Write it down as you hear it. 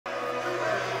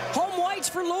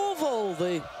for Louisville,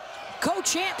 the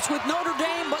co-champs with Notre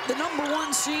Dame, but the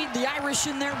 #1 seed, the Irish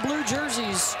in their blue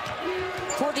jerseys,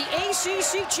 for the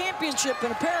ACC Championship,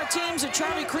 and a pair of teams that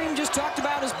Charlie Cream just talked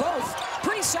about as both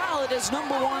pretty solid as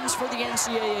 #1s for the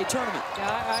NCAA tournament.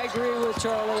 Yeah, I agree with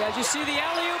Charlie. As you see the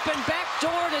alley-oop and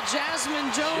backdoor to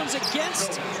Jasmine Jones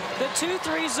against the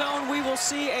 2-3 zone, we will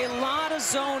see a lot of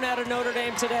zone out of Notre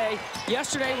Dame today.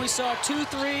 Yesterday we saw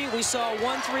 2-3, we saw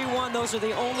 1-3-1. Those are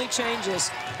the only changes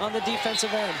on the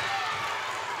defensive end.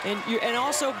 And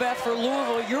also, Beth, for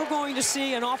Louisville, you're going to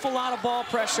see an awful lot of ball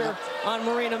pressure on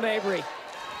Marina Mabry.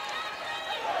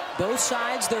 Both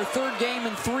sides, their third game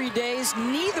in 3 days.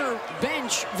 Neither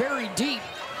bench very deep.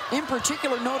 In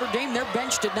particular, Notre Dame, their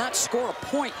bench did not score a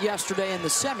point yesterday in the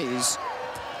semis.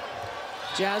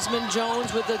 Jasmine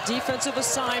Jones with the defensive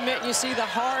assignment. You see the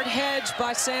hard hedge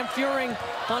by Sam Furing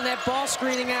on that ball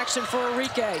screening action for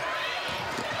Arike.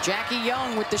 Jackie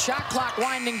Young with the shot clock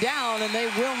winding down, and they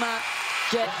will not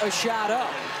get a shot up.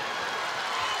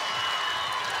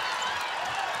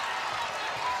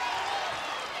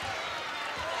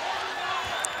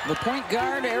 The point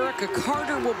guard, Erica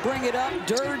Carter, will bring it up.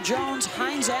 Durr, Jones,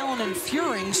 Hines-Allen, and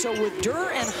Furing. So with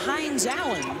Durr and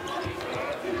Hines-Allen,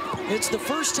 it's the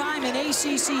first time in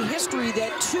ACC history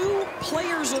that 2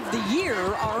 players of the year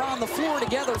are on the floor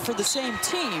together for the same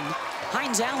team.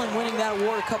 Hines-Allen winning that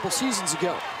award a couple seasons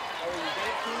ago.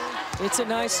 It's a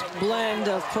nice blend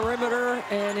of perimeter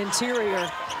and interior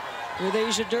with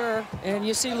Asia Durr. And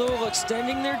you see Louisville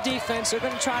extending their defense. They're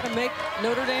going to try to make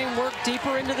Notre Dame work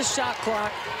deeper into the shot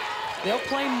clock. They'll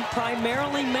play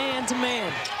primarily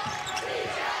man-to-man.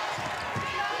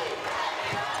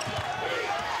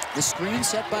 The screen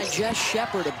set by Jess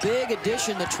Sheppard, a big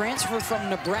addition. The transfer from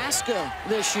Nebraska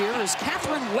this year is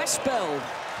Catherine Westbeld.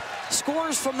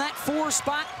 Scores from that 4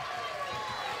 spot.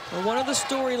 Well, one of the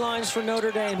storylines for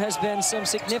Notre Dame has been some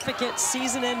significant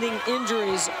season-ending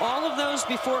injuries, all of those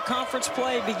before conference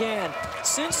play began.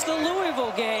 Since the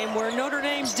Louisville game, where Notre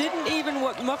Dame didn't even,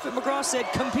 what Muffet McGraw said,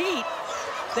 compete,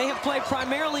 they have played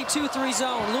primarily 2-3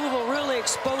 zone. Louisville really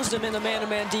exposed them in the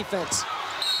man-to-man defense.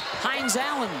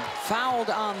 Hines-Allen fouled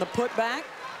on the putback.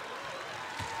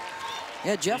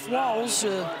 Yeah, Jeff Walls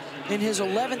in his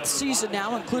 11th season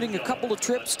now, including a couple of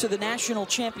trips to the national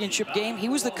championship game. He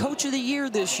was the coach of the year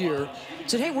this year.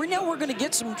 Said, hey, we know we're going to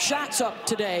get some shots up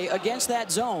today against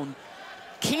that zone.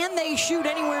 Can they shoot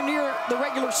anywhere near the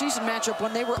regular season matchup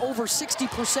when they were over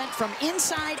 60% from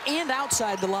inside and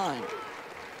outside the line?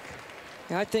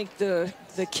 I think the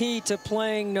key to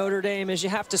playing Notre Dame is you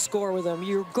have to score with them.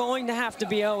 You're going to have to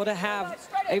be able to have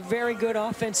a very good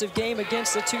offensive game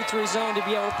against the 2-3 zone to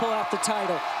be able to pull out the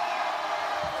title.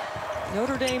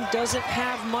 Notre Dame doesn't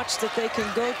have much that they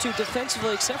can go to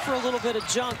defensively except for a little bit of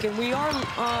junk, and we are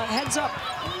heads up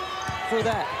for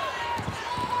that.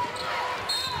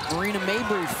 Marina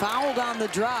Mabry fouled on the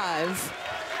drive.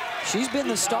 She's been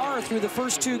the star through the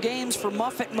first 2 games for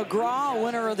Muffet McGraw,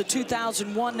 winner of the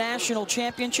 2001 national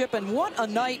championship. And what a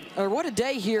night, or what a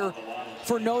day here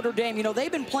for Notre Dame. You know,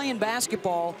 they've been playing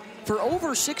basketball for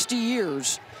over 60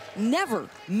 years. Never,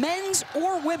 men's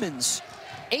or women's,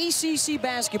 ACC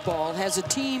basketball has a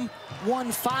team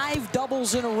won 5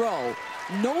 doubles in a row.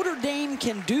 Notre Dame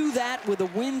can do that with a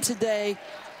win today.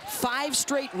 5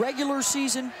 straight regular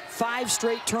season, 5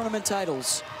 straight tournament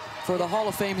titles for the Hall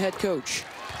of Fame head coach.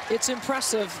 It's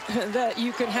impressive that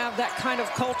you can have that kind of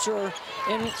culture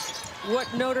in what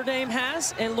Notre Dame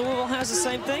has, and Louisville has the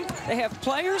same thing. They have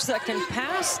players that can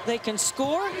pass, they can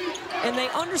score, and they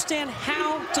understand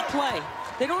how to play.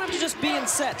 They don't have to just be in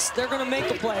sets. They're going to make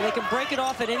a play. They can break it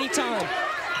off at any time.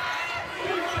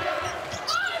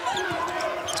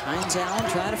 Hines-Allen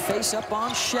trying to face up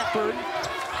on Sheppard.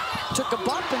 Took a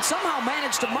bump and somehow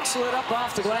managed to muscle it up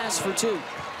off the glass for 2.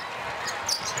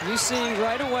 You see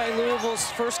right away Louisville's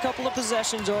first couple of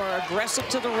possessions are aggressive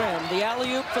to the rim. The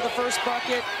alley-oop for the first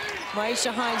bucket.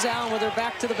 Myisha Hines-Allen with her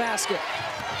back to the basket.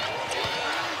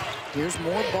 Here's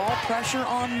more ball pressure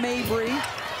on Mabry.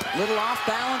 Little off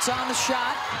balance on the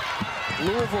shot.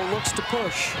 Louisville looks to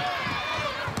push.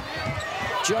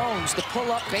 Jones, the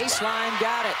pull-up baseline,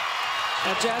 got it.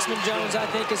 Now, Jasmine Jones, I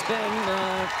think, has been,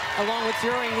 along with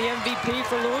Furing, the MVP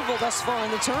for Louisville thus far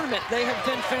in the tournament. They have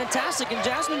been fantastic, and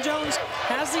Jasmine Jones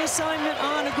has the assignment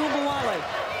on Ogunbowale.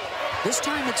 This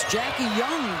time it's Jackie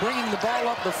Young bringing the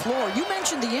ball up the floor. You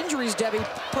mentioned the injuries, Debbie.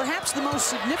 Perhaps the most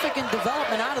significant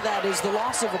development out of that is the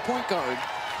loss of a point guard.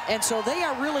 And so they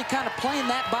are really kind of playing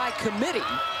that by committee.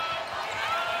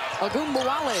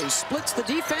 Ogunbowale splits the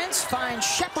defense, finds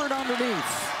Sheppard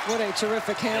underneath. What a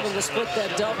terrific handle to split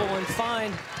that double and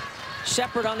find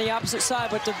Sheppard on the opposite side.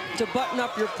 But to button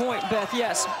up your point, Beth,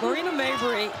 yes, Marina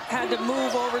Mabry had to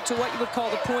move over to what you would call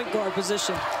the point guard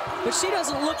position. But she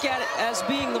doesn't look at it as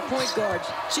being the point guard.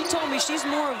 She told me she's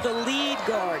more of the lead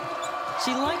guard.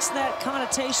 She likes that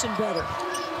connotation better.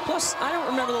 Plus, I don't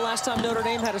remember the last time Notre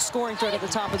Dame had a scoring threat at the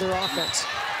top of their offense.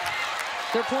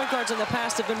 Their point guards in the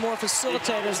past have been more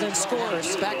facilitators than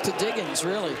scorers. Back to Diggins,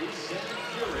 really.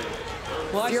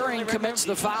 Well, Fearing commits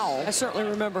the foul. I certainly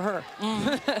remember her.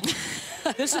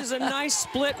 This is a nice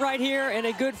split right here and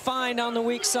a good find on the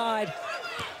weak side.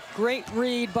 Great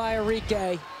read by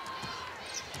Arike.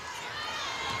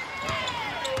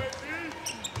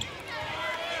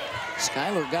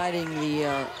 Schuyler guiding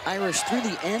the Irish through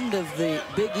the end of the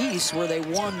Big East, where they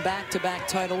won back-to-back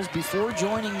titles before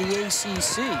joining the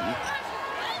ACC.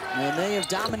 And they have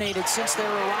dominated since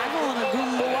their arrival, and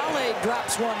Ogunbowale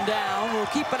drops one down. We'll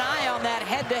keep an eye on that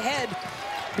head-to-head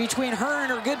between her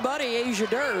and her good buddy, Asia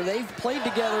Durr. They've played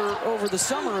together over the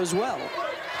summer as well.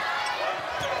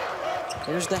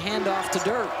 Here's the handoff to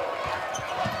Durr.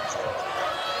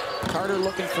 Carter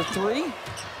looking for three.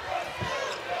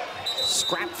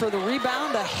 Scrap for the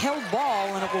rebound, a held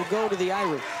ball, and it will go to the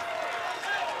Irish.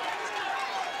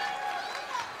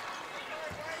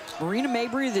 Marina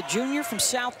Mabry, the junior from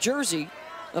South Jersey,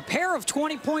 a pair of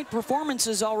 20-point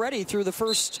performances already through the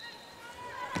first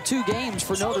 2 games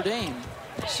for Notre Dame.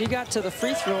 She got to the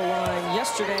free throw line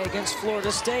yesterday against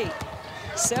Florida State.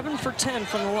 7 for 10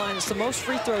 from the line. It's the most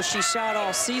free throws she shot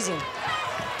all season.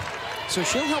 So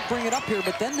she'll help bring it up here,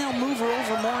 but then they'll move her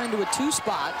over more into a 2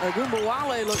 spot.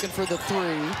 Ogunbowale looking for the 3.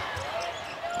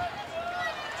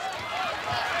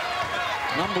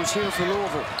 Numbers here for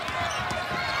Louisville.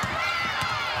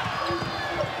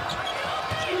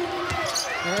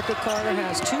 Arike Carter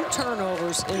has 2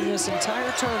 turnovers in this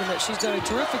entire tournament. She's done a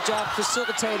terrific job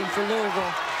facilitating for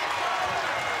Louisville.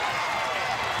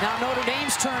 Now Notre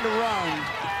Dame's turn to run.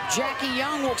 Jackie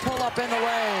Young will pull up in the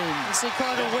lane. You see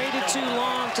Carter waited too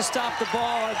long to stop the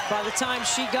ball. By the time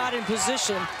she got in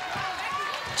position,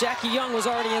 Jackie Young was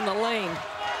already in the lane.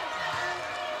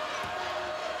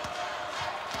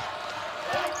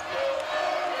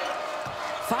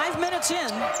 Five minutes in,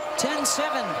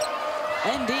 10-7.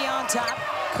 ND on top.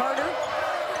 Carter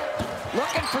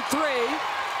looking for 3.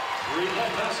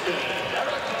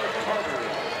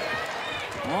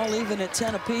 All even at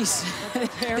 10 apiece.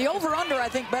 The over-under, I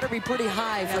think, better be pretty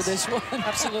high for this one.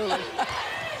 Absolutely.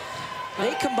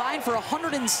 They combined for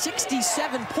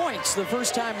 167 points the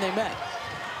first time they met.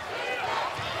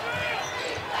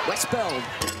 Westbeld.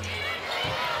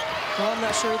 Well, I'm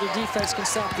not sure either defense can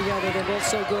stop the other. They're both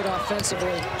so good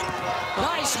offensively.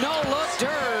 Nice no-look,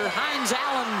 Durr.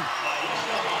 Hines-Allen.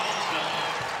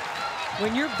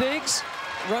 When your bigs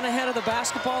run ahead of the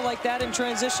basketball like that in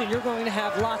transition, you're going to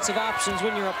have lots of options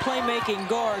when you're a playmaking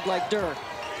guard like Durr.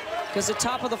 Because the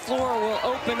top of the floor will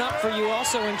open up for you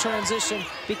also in transition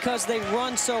because they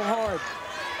run so hard.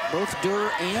 Both Durr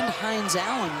and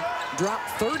Hines-Allen dropped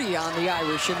 30 on the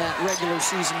Irish in that regular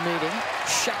season meeting.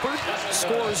 Sheppard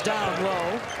scores down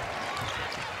low.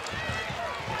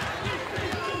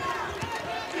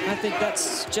 I think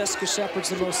that's Jessica Sheppard's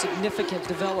the most significant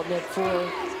development for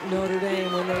Notre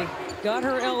Dame when they got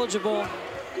her eligible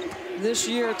this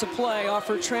year to play off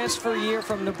her transfer year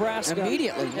from Nebraska.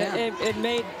 Immediately, yeah.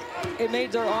 It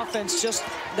made their offense just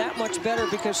that much better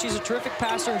because she's a terrific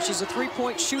passer and she's a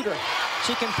 3-point shooter.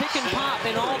 She can pick and pop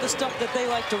and all the stuff that they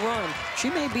like to run. She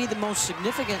may be the most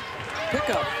significant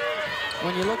pickup.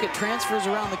 When you look at transfers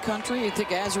around the country, you think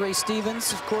Azrae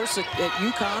Stevens, of course, at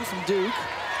UConn from Duke.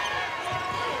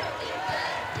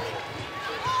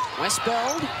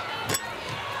 Westbeld.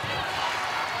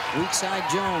 Weak side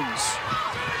Jones.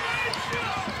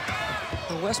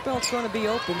 Westbeld's going to be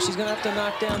open. She's going to have to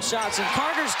knock down shots. And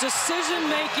Carter's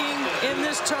decision-making in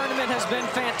this tournament has been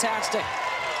fantastic.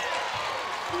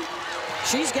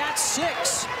 She's got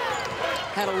 6.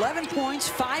 Had 11 points,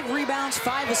 5 rebounds,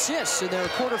 5 assists in their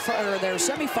their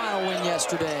semifinal win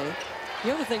yesterday.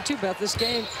 The other thing, too, about this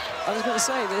game, I was going to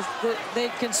say, they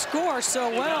can score so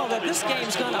well that this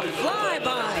game's going to fly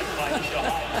by.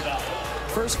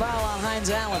 First foul on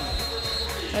Hines-Allen.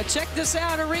 Now check this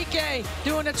out, Arike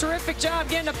doing a terrific job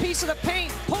getting a piece of the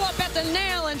paint, pull up at the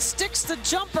nail and sticks the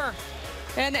jumper.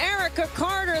 And Arike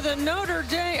Carter, the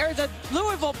the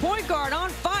Louisville point guard, on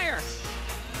fire.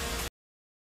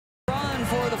 Run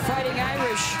for the Fighting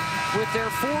Irish with their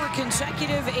 4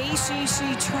 consecutive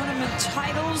ACC tournament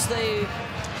titles. They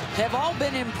have all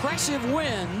been impressive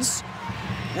wins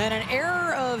and an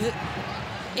era of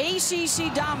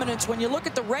ACC dominance. When you look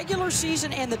at the regular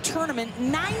season and the tournament,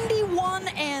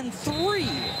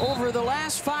 91-3 over the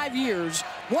last 5 years.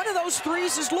 One of those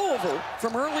 3s is Louisville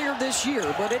from earlier this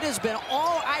year, but it has been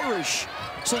all Irish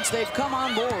since they've come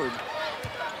on board.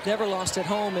 Never lost at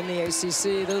home in the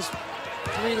ACC. Those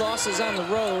 3 losses on the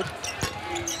road.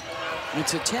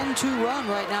 It's a 10-2 run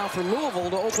right now for Louisville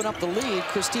to open up the lead.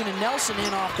 Christina Nelson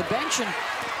in off the bench. And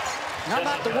how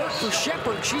about the work for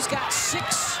Sheppard? She's got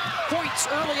 6 points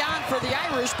early on for the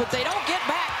Irish, but they don't get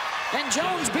back. And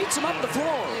Jones beats them up the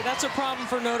floor. That's a problem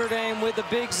for Notre Dame with the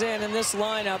bigs in this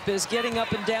lineup, is getting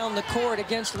up and down the court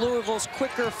against Louisville's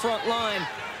quicker front line.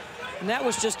 And that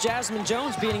was just Jasmine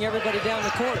Jones beating everybody down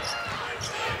the court.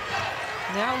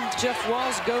 Now Jeff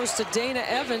Walz goes to Dana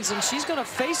Evans, and she's going to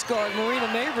face guard Marina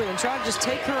Mabry and try to just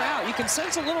take her out. You can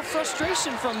sense a little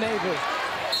frustration from Mabry.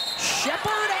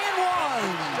 Sheppard and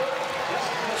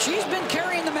 1. She's been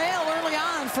carrying the mail early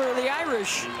on for the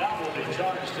Irish.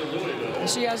 And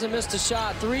she hasn't missed a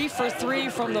shot. 3 for 3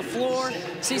 from the floor.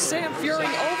 See, Sam Fury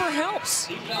over helps.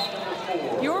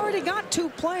 You already got 2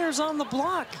 players on the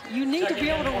block. You need to be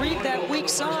able to read that weak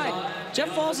side.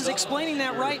 Jeff Walz is explaining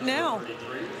that right now.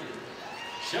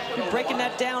 You're breaking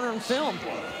that down on film.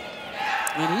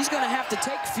 And he's going to have to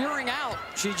take Furing out.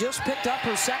 She just picked up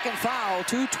her 2nd foul.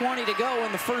 2:20 to go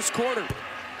in the first quarter.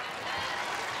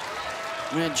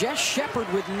 And Jess Sheppard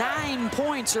with 9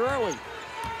 points early.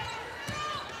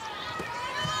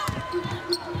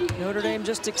 Notre Dame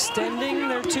just extending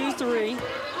their 2-3.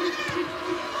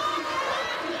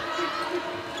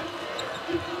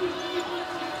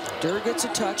 Durr gets a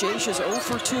touch. Aisha's 0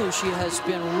 for 2. She has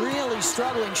been really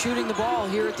struggling shooting the ball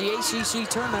here at the ACC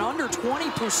tournament. Under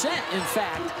 20%, in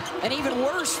fact. And even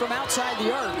worse from outside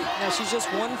the arc. Now she's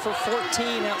just 1 for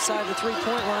 14 outside the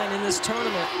 3-point line in this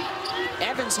tournament.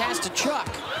 Evans has to chuck.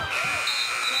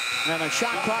 And a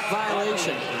shot clock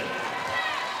violation.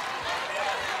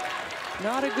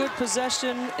 Not a good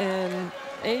possession, and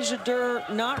Asia Durr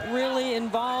not really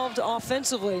involved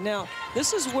offensively. Now,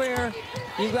 this is where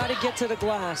you got to get to the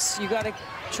glass. You got to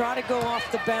try to go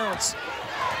off the bounce.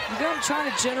 You got to try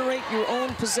to generate your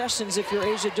own possessions if you're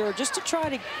Asia Durr, just to try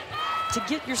to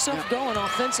get yourself going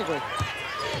offensively.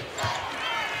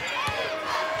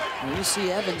 Well, you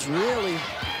see Evans really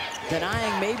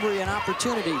denying Mabry an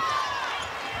opportunity.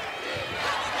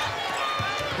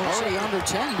 Already under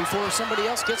 10 before somebody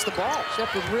else gets the ball.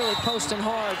 Sheppard really posting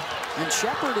hard. And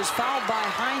Sheppard is fouled by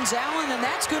Hines-Allen, and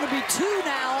that's going to be 2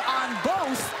 now on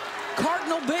both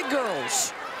Cardinal big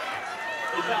girls.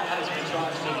 The foul has been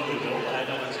charged to Louisville at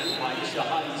number 2, Myisha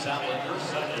Hines-Allen, her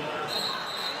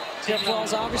 2nd. Jeff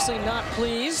Walz obviously not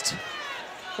pleased.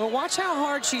 Well, watch how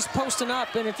hard she's posting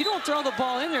up, and if you don't throw the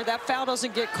ball in there, that foul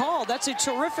doesn't get called. That's a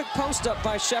terrific post up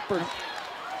by Sheppard.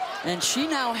 And she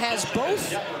now has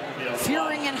both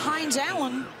Furing and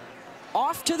Hines-Allen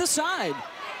off to the side.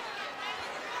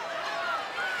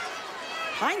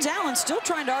 Hines-Allen still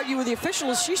trying to argue with the official.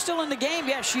 Is she still in the game?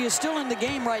 Yes, she is still in the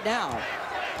game right now.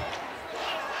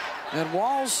 And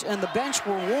Walz and the bench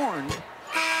were warned.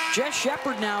 Jess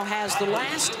Sheppard now has the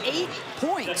last 8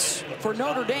 points for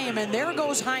Notre Dame, and there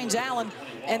goes Hines-Allen,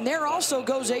 and there also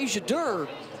goes Asia Durr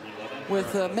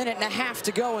with 1.5 minutes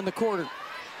to go in the quarter.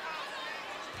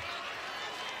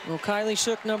 Well, Kylie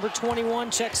Shook, number 21,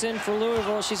 checks in for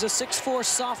Louisville. She's a 6'4"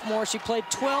 sophomore. She played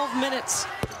 12 minutes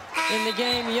in the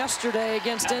game yesterday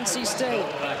against NC State.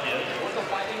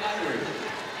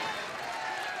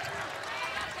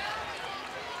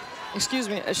 Excuse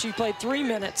me, she played 3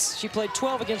 minutes. She played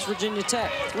 12 against Virginia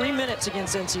Tech. 3 minutes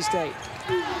against NC State.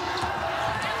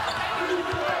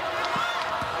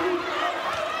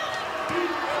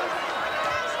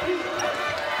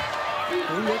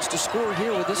 Who looks to score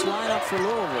here with this lineup for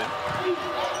Louisville?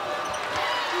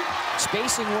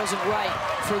 Spacing wasn't right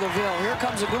for the Ville. Here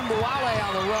comes Ogunbowale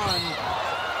on the run.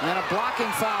 And a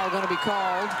blocking foul going to be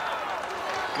called.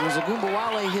 As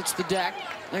Ogunbowale hits the deck.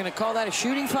 They're going to call that a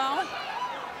shooting foul.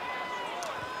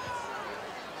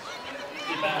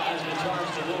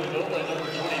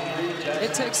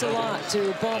 It takes a lot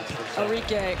to bump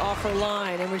Arike off her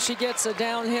line. And when she gets a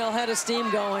downhill head of steam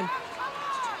going.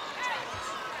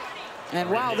 And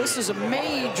wow, this is a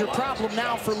major problem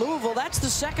now for Louisville. That's the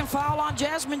 2nd foul on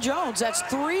Jasmine Jones. That's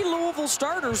 3 Louisville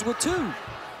starters with 2.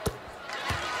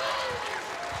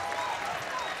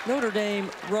 Notre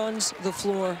Dame runs the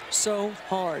floor so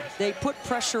hard. They put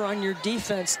pressure on your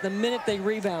defense the minute they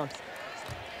rebound.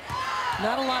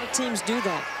 Not a lot of teams do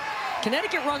that.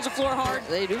 Connecticut runs the floor hard.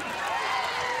 They do.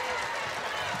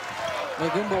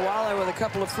 Ogunbowale with a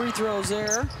couple of free throws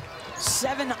there.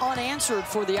 7 unanswered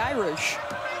for the Irish.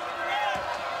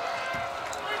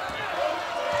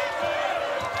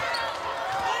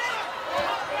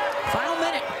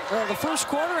 The first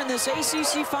quarter in this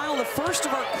ACC final, the first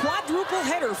of our quadruple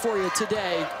header for you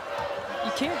today.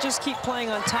 You can't just keep playing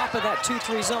on top of that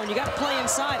 2-3 zone. You got to play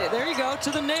inside it. There you go,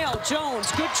 to the nail.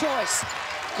 Jones, good choice.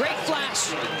 Great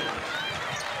flash.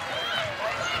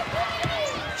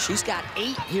 She's got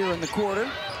 8 here in the quarter.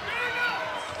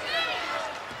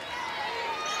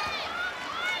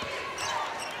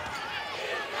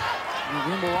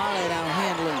 Ogunbowale now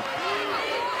handling.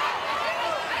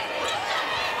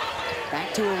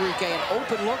 Back to Arike, an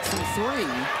open look from 3.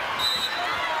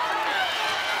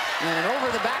 And an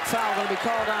over-the-back foul going to be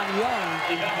called on Young.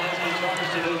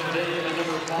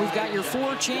 We've got your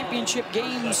 4 championship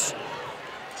games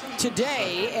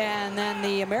today, and then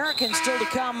the Americans still to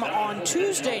come on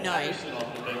Tuesday night.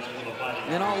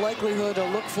 In all likelihood, a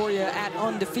look for you at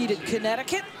undefeated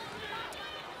Connecticut.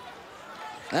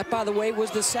 That, by the way,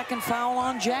 was the 2nd foul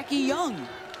on Jackie Young.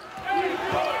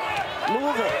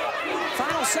 Louisville,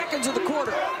 final seconds of the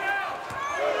quarter.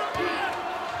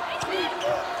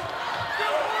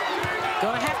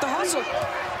 Gonna have to hustle.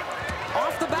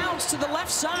 Off the bounce to the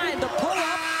left side, the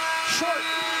pull-up, short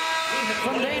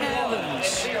from Dana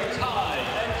Evans.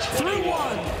 Through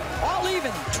 1, all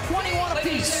even, 21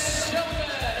 apiece.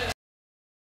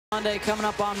 Monday coming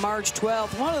up on March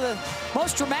 12th. One of the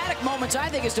most dramatic moments, I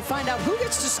think, is to find out who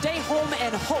gets to stay home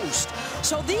and host.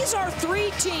 So these are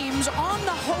 3 teams on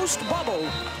the host bubble.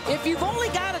 If you've only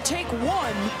got to take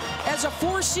one as a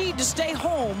 4 seed to stay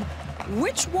home,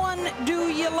 which one do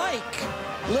you like?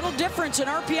 Little difference in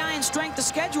RPI and strength of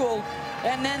schedule,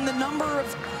 and then the number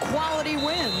of quality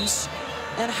wins.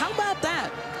 And how about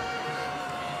that?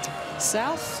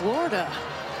 South Florida.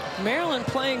 Maryland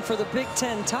playing for the Big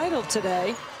Ten title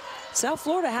today. South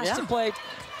Florida has to play,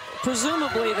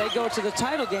 presumably they go to the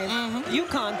title game,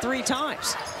 UConn 3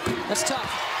 times. That's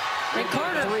tough. And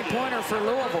Carter, 3-pointer for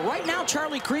Louisville. Right now,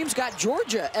 Charlie Cream's got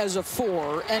Georgia as a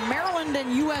 4, and Maryland and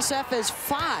USF as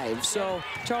 5. So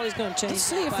Charlie's going to change. Let's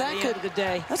see if that could.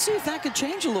 Let's see if that could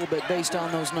change a little bit based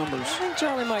on those numbers. I think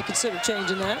Charlie might consider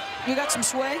changing that. You got some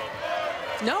sway?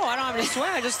 No, I don't have any sway.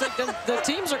 I just think the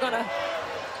teams are going to.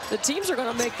 The teams are going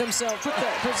to make themselves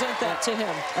present that to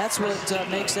him. That's what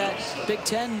makes that Big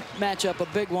Ten matchup a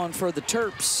big one for the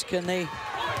Terps. Can they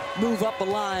move up a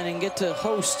line and get to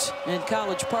host in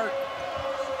College Park?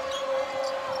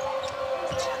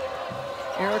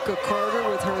 Arike Carter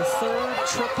with her 3rd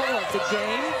triple of the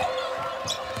game.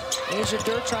 Asia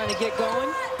Durr trying to get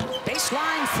going.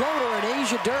 Baseline floater, and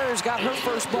Asia Durr's got her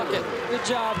first bucket. Good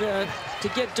job to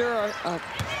get Durr a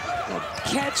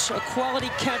catch, a quality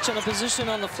catch on a position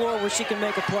on the floor where she can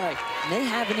make a play. They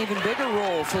have an even bigger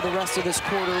role for the rest of this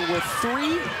quarter with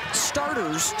 3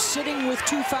 starters sitting with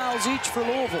 2 fouls each for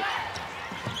Louisville,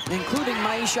 including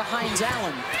Myisha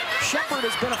Hines-Allen. Sheppard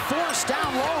has been a force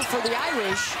down low for the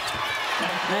Irish,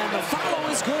 and the follow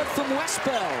is good from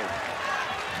Westbell.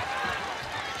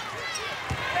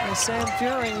 And Sam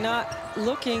Fearing not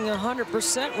looking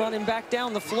 100% running back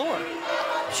down the floor.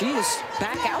 She is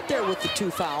back out there with the 2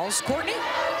 fouls. Courtney?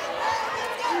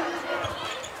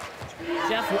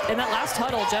 Jeff, in that last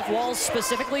huddle, Jeff Walls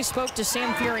specifically spoke to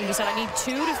Sam Fearing. He said, I need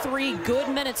 2 to 3 good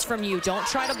minutes from you. Don't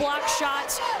try to block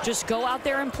shots. Just go out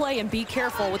there and play and be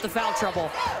careful with the foul trouble.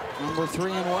 Number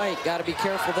 3 in white. Got to be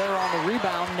careful there on the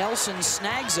rebound. Nelson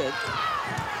snags it.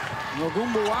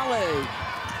 Ogunbowale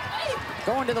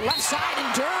going to the left side,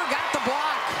 and Durr got the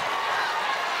block.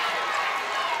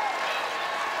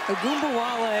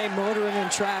 Ogunbowale motoring in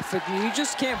traffic. You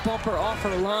just can't bump her off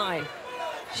her line.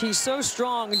 She's so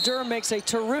strong, and Durr makes a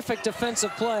terrific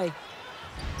defensive play.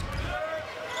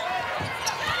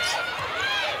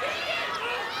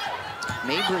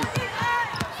 Mabry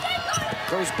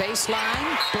goes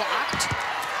baseline, blocked.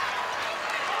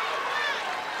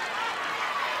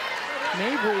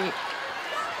 Mabry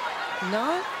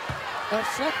not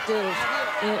effective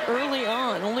early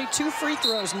on. Only 2 free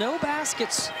throws, no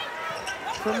baskets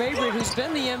for Mabry, who's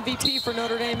been the MVP for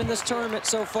Notre Dame in this tournament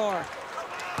so far.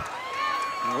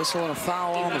 A whistle and a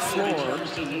foul on the floor.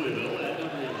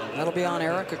 That'll be on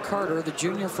Arike Carter, the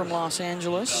junior from Los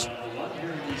Angeles.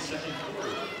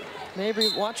 Mabry,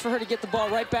 watch for her to get the ball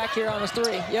right back here on a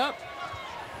 3. Yep.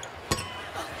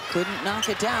 Couldn't knock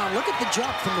it down. Look at the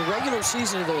jump from the regular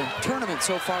season of the tournament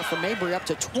so far for Mabry, up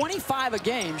to 25 a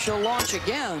game. She'll launch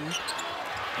again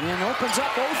and opens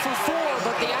up 0 for 4,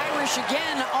 but the Irish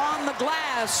again on the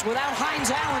glass without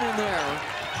Hines-Allen in there.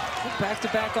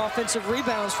 Back-to-back offensive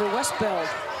rebounds for Westbell.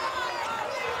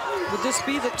 Would this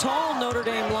be the tall Notre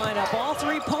Dame lineup? All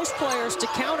 3 post players to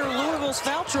counter Louisville's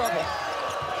foul trouble.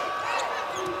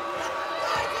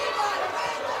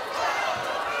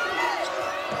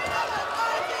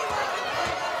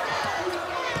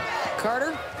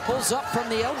 Carter pulls up from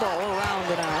the elbow,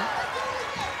 around and out.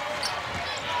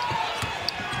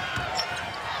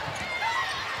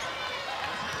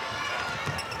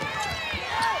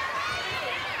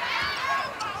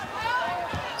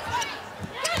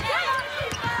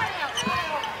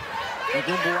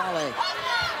 Ogunbowale.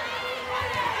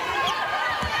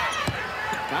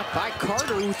 Got by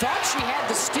Carter, who thought she had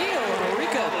the steal.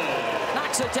 Arike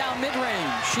knocks it down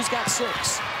mid-range. She's got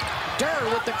 6. Durr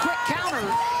with the quick counter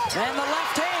and the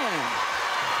left hand.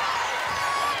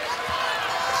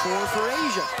 4 for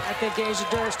Asia. I think Asia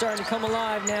Durr is starting to come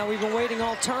alive now. We've been waiting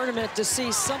all tournament to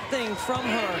see something from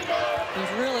her.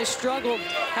 She's really struggled.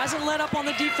 Hasn't let up on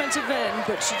the defensive end,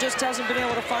 but she just hasn't been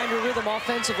able to find her rhythm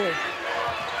offensively.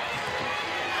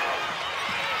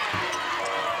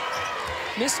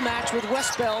 Mismatch with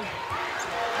Westbeld.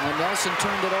 And Nelson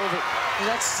turned it over. And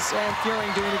that's Sam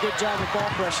Furing doing a good job with ball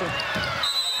pressure.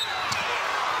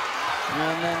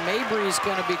 And then Mabry's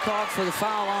going to be called for the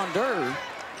foul on Durr.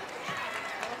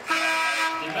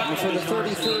 And for the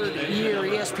 33rd year,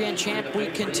 ESPN Champ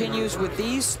Week continues with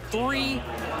these 3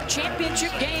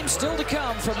 championship games still to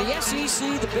come from the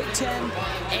SEC, the Big Ten,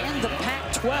 and the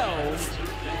Pac-12.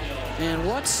 And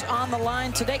what's on the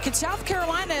line today? Can South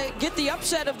Carolina get the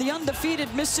upset of the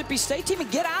undefeated Mississippi State team and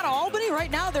get out of Albany?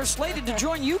 Right now, they're slated to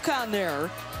join UConn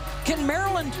there. Can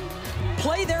Maryland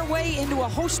play their way into a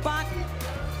host spot?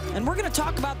 And we're going to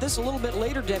talk about this a little bit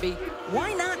later, Debbie.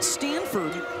 Why not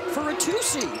Stanford for a 2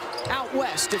 seed out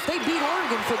west if they beat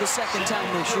Oregon for the 2nd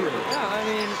time this year? Yeah, I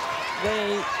mean,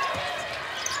 they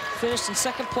finished in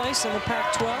 2nd place in the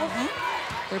Pac-12.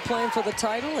 They're playing for the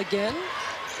title again.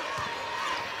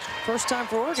 First time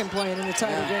for Oregon playing in the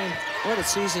title game. What a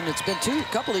season. It's been a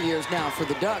couple of years now for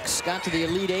the Ducks. Got to the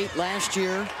Elite 8 last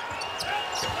year.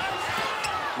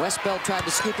 Westbeld tried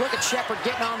to scoop. Look at Sheppard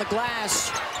getting on the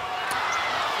glass.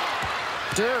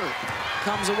 Durr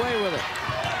comes away with it.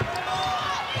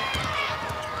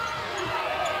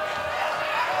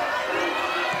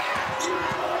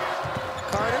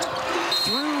 Carter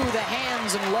through the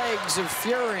hands and legs of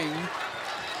Furing.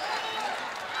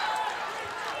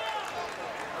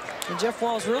 And Jeff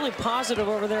Wall's really positive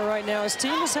over there right now. His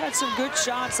team has had some good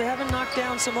shots. They haven't knocked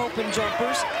down some open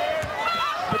jumpers,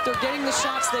 but they're getting the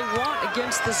shots they want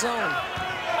against the zone.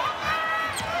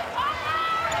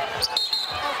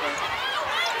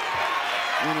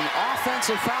 And an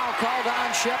offensive foul called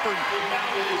on Sheppard.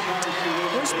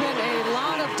 There's been a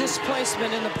lot of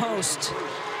displacement in the post.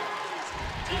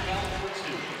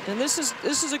 And this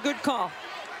is a good call.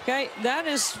 Okay, that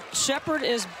is, Sheppard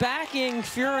is backing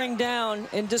Furing down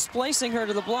and displacing her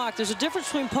to the block. There's a difference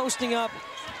between posting up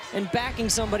and backing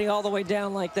somebody all the way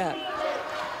down like that.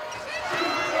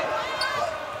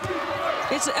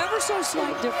 It's an ever so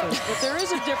slight difference, but there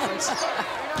is a difference.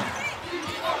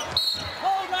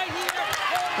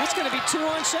 That's going to be 2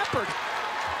 on Sheppard.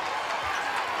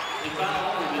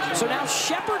 So now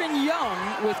Sheppard and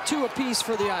Young with 2 apiece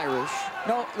for the Irish.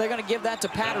 No, they're going to give that to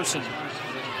Patterson.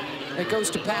 It goes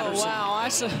to Patterson. Oh,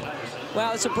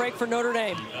 wow, that's a break for Notre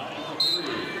Dame.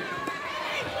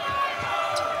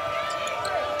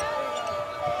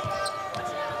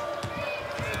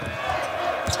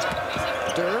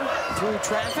 Durr through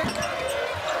traffic.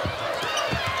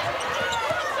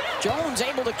 Jones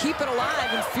able to keep it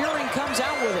alive, and Furing comes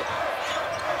out with it.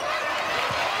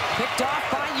 Picked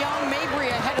off by Young. Mabry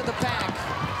ahead of the pack.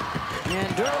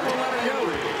 And Durr will let her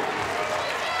go.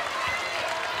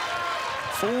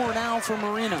 4 now for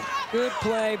Marina. Good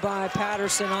play by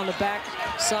Patterson on the back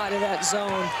side of that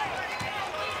zone.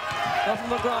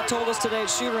 Buffalo McGraw told us today at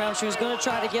shoot-around she was going to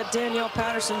try to get Danielle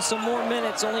Patterson some more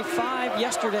minutes. Only 5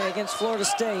 yesterday against Florida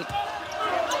State.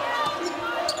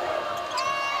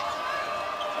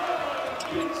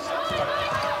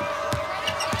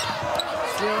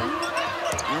 Furing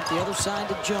at the other side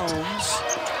to Jones.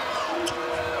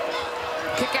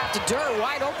 Kick out to Durr.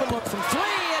 Wide open look from 3,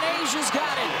 and Asia's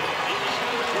got it.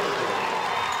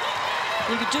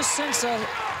 You could just sense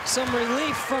some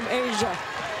relief from Asia.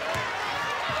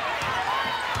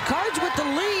 Cards with the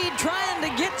lead, trying to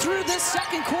get through this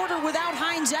 2nd quarter without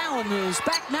Hines-Allen, who's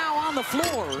back now on the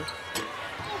floor.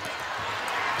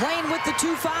 Playing with the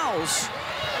 2 fouls.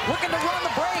 Looking to run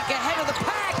the break ahead of the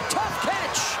pack. Tough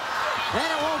catch. And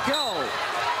it won't go.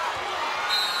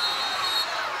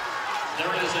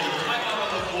 There is a timeout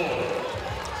on the floor.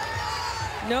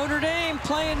 Notre Dame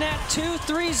playing that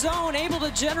 2-3 zone, able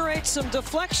to generate some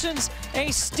deflections,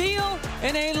 a steal,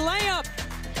 and a layup.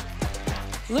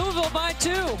 Louisville by 2.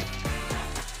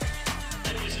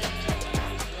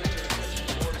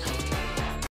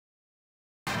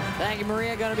 Thank you,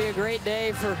 Maria. Going to be a great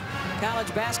day for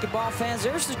college basketball fans.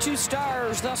 There's the 2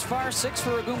 stars thus far, 6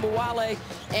 for Ogunbowale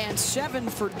and 7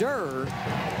 for Durr.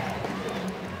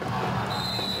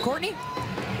 Courtney?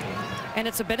 And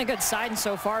it's been a good sign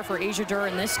so far for Asia Durr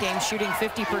in this game, shooting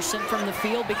 50% from the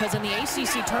field, because in the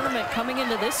ACC tournament coming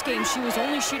into this game, she was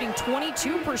only shooting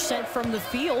 22% from the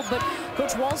field, but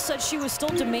Coach Walls said she was still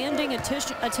demanding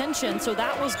attention, so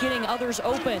that was getting others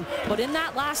open. But in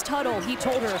that last huddle, he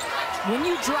told her, when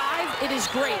you drive, it is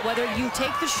great. Whether you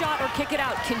take the shot or kick it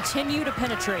out, continue to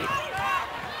penetrate.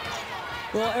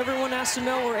 Well, everyone has to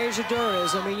know where Asia Durr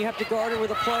is. I mean, you have to guard her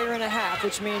with a player and a half,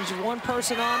 which means one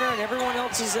person on her and everyone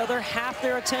else's other half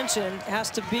their attention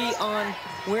has to be on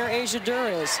where Asia Durr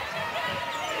is.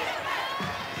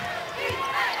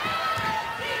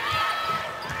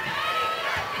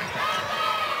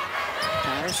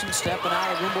 Patterson stepping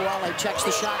out. Ogunbowale checks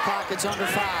the shot clock. It's under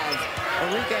 5.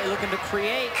 Arike looking to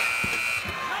create.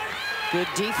 Good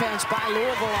defense by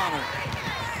Louisville on her.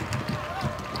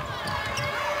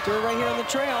 Durr right here on the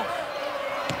trail.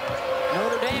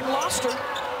 Notre Dame lost her.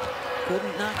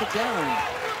 Couldn't knock it down.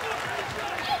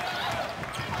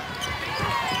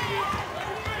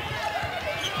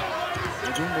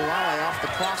 Ogunbowale off the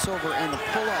crossover and the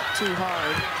pull-up too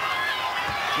hard.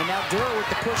 And now Durr with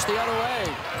the push the other way.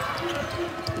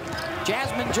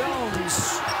 Jasmine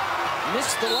Jones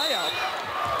missed the layup.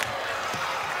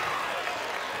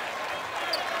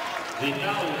 The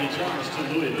foul returns to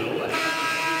Louisville.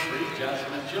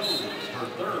 Jasmine Jones, her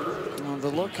third. Well, the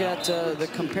look at the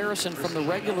comparison from the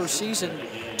regular season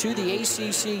to the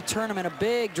ACC tournament, a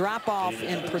big drop-off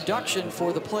in production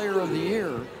for the Player of the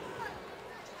Year.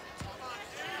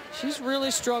 She's really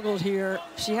struggled here.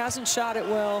 She hasn't shot it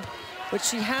well, but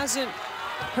she hasn't,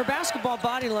 her basketball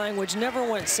body language never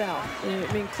went south.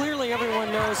 I mean, clearly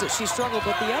everyone knows that she struggled,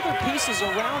 but the other pieces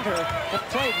around her have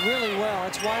played really well.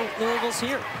 That's why Louisville's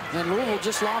here. And Louisville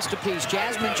just lost a piece.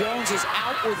 Jasmine Jones is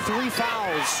out with 3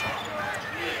 fouls.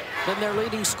 Then their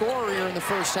leading scorer here in the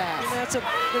first half. And that's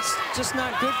just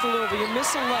not good for Louisville. You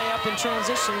miss a layup in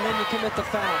transition, and then you commit the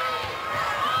foul.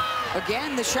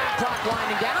 Again, the shot clock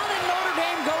winding down, and Notre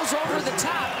Dame goes over the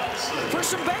top for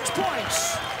some bench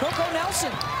points. Coco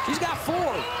Nelson, she's got 4.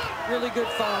 Really good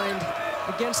find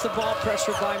against the ball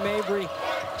pressure by Mabry.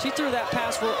 She threw that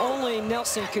pass where only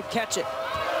Nelson could catch it.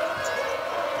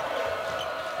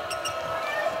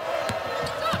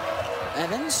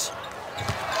 Evans,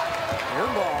 air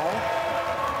ball.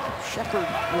 Sheppard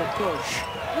will push.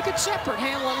 Look at Sheppard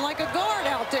handling like a guard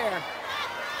out there.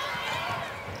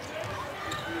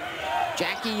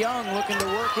 Jackie Young looking to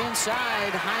work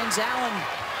inside. Hines-Allen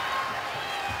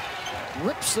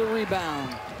rips the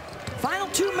rebound. Final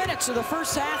 2 minutes of the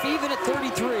first half, even at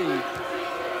 33.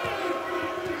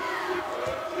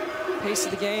 Pace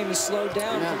of the game is slowed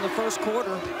down from the first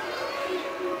quarter.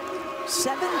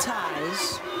 7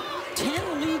 ties,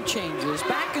 10 lead changes.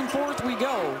 Back and forth we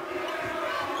go.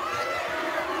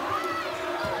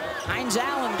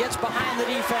 Hines-Allen gets behind the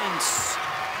defense.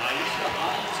 Myisha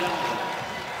Hines-Allen.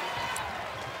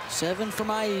 7 for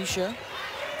Myisha.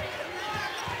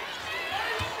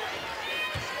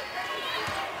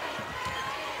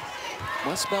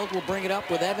 Westbeld will bring it up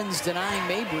with Evans denying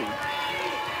Mabry.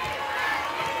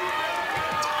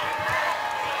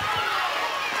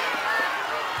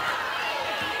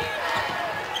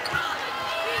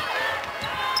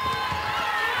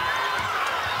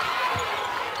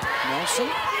 Nelson.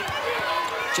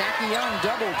 Jackie Young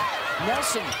doubled.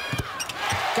 Nelson.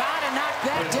 Gotta knock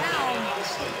that down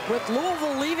with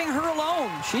Louisville leaving her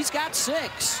alone. She's got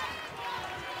 6.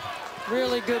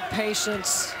 Really good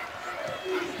patience.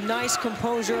 Nice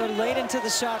composure late into the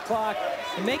shot clock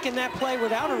and making that play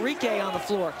without Arike on the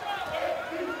floor.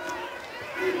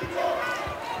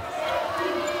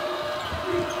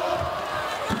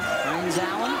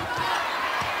 Hines-Allen.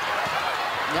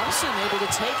 Nelson able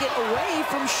to take it away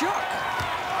from Shook.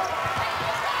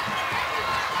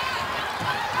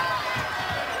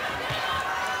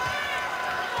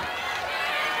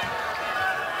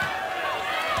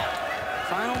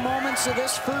 Final moments of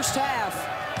this first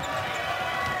half.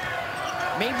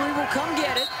 Mabry will come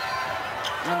get it.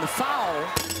 And the foul.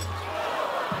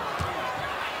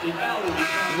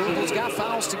 Louisville's got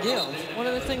fouls to give. One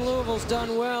other thing Louisville's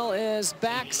done well is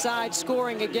backside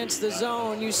scoring against the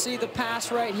zone. You see the pass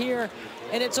right here,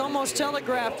 and it's almost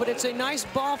telegraphed, but it's a nice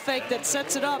ball fake that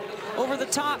sets it up over the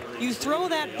top. You throw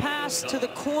that pass to the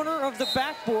corner of the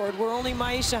backboard where only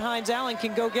Myisha Hines-Allen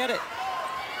can go get it.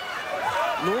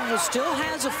 Louisville still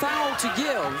has a foul to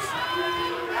give.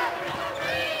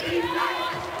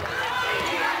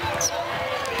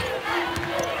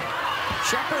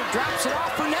 Sheppard drops it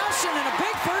off for Nelson, and a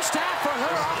big first half for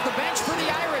her off the bench for the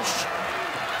Irish.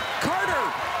 Carter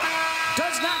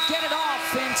does not get it off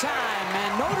in time,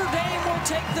 and Notre Dame will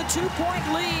take the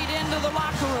 2-point lead into the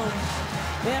locker room.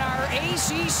 in our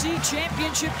ACC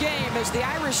Championship game as the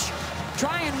Irish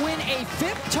try and win a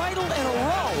 5th title in a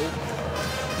row.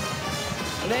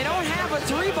 They don't have a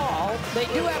 3-ball. They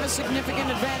do have a significant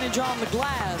advantage on the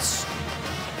glass.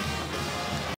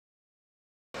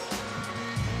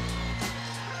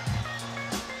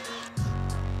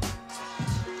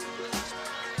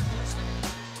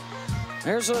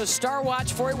 There's a star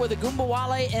watch for you with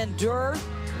Ogunbowale and Durr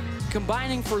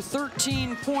combining for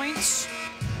 13 points.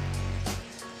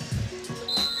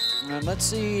 And let's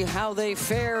see how they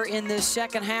fare in this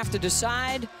second half to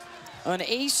decide an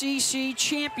ACC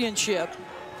championship.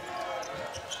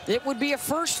 It would be a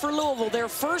first for Louisville, their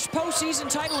first postseason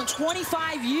title in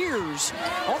 25 years,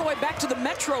 all the way back to the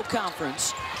Metro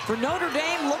Conference. For Notre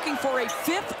Dame, looking for a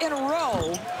 5th in a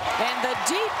row. And the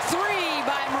deep 3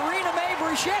 by Marina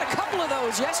Mabry. She had a couple of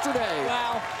those yesterday.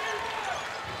 Wow.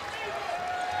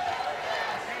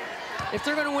 If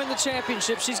they're going to win the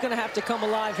championship, she's going to have to come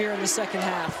alive here in the second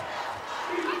half.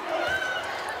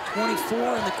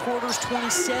 24 in the quarters,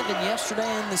 27 yesterday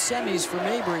in the semis for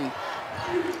Mabry.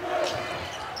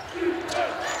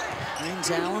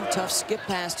 Hines-Allen, tough skip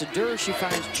pass to Durr. She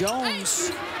finds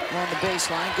Jones on the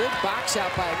baseline. Good box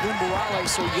out by Ogunbowale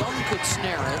so Young could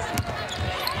snare it.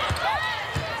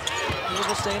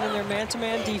 Louisville staying in their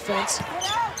man-to-man defense.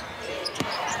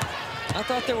 I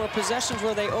thought there were possessions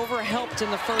where they overhelped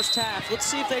in the first half. Let's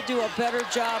see if they do a better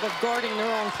job of guarding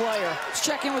their own player. Let's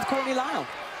check in with Courtney Lyle.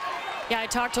 Yeah, I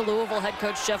talked to Louisville head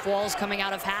coach Jeff Walz coming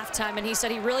out of halftime, and he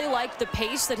said he really liked the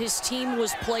pace that his team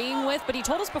was playing with, but he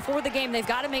told us before the game they've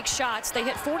got to make shots. They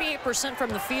hit 48% from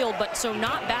the field, but so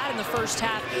not bad in the first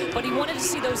half, but he wanted to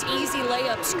see those easy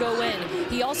layups go in.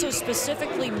 He also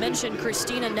specifically mentioned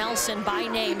Christina Nelson by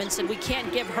name and said we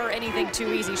can't give her anything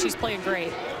too easy. She's playing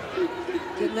great.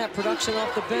 Getting that production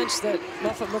off the bench that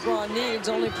Muffet-McGraw needs,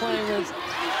 only playing with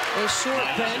a short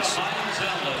bench.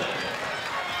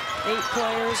 8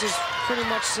 players is pretty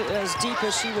much as deep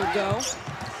as she would go.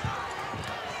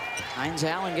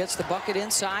 Hines-Allen gets the bucket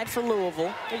inside for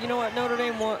Louisville. But you know what? Notre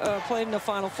Dame played in the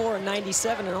Final Four in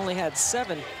 '97 and only had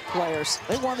 7 players.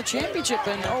 They won the championship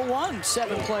in '01,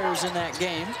 7 players in that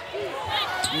game,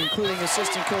 including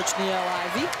assistant coach Neil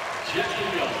Ivey.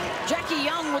 Jackie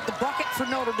Young with the bucket for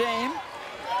Notre Dame.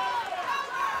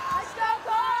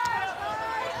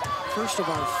 First of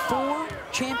our 4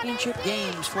 championship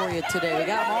games for you today. We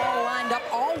got them all lined up,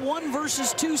 all 1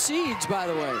 versus 2 seeds, by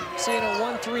the way. Seeing a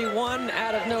 1-3-1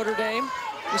 out of Notre Dame.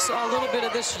 We saw a little bit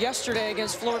of this yesterday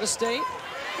against Florida State.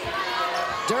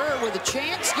 Durr with a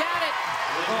chance, got it.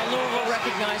 Well, Louisville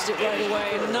recognized it right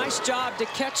away. And a nice job to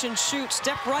catch and shoot.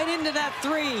 Step right into that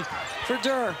 3 for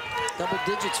Durr. Double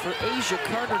digits for Asia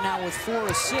Carter now with 4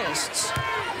 assists.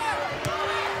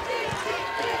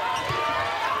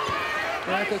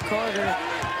 Arike Carter,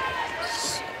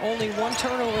 only 1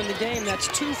 turnover in the game. That's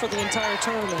 2 for the entire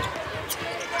tournament.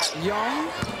 Young.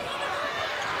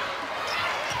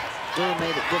 Durr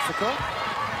made it difficult.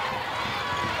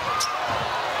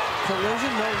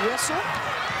 Collision, no whistle.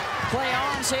 Play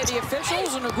on, say the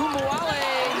officials, and Ogunbowale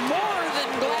more than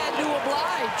glad to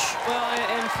oblige. Well,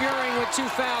 and Furing with 2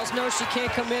 fouls knows she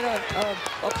can't commit a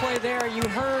play there. You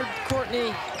heard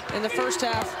Courtney in the first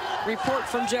half report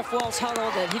from Jeff Walz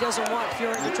huddle that he doesn't want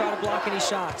Furing to try to block any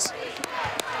shots.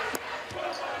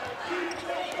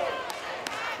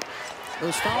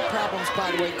 Those foul problems,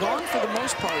 by the way, gone for the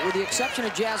most part, with the exception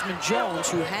of Jasmine Jones,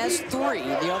 who has 3.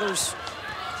 The others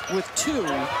with 2.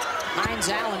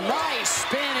 Hines-Allen, nice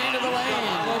spin into the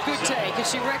lane. Well, good take, and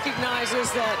she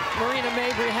recognizes that Marina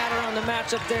Mabry had her on the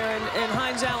matchup there, and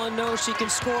Hines-Allen knows she can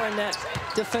score in that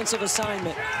defensive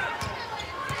assignment.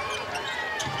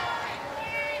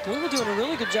 Louisville doing a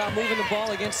really good job moving the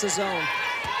ball against the zone.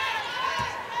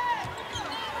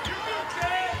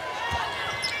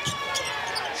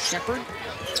 Sheppard.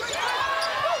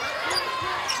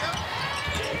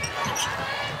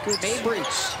 Good Mabry.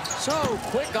 So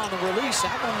quick on the release,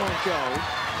 that one won't go.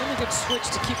 Really good switch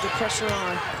to keep the pressure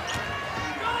on.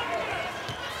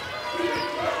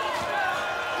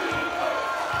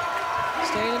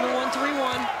 Staying in the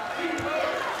 1-3-1.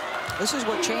 This is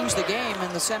what changed the game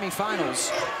in the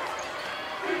semifinals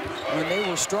when they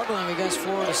were struggling against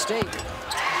Florida State.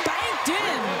 Banked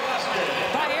in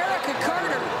by Arike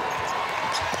Carter.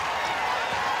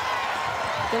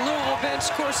 The Louisville bench,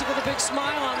 of course, with a big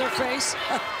smile on their face.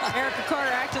 Arike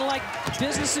Carter acting like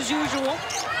business as usual.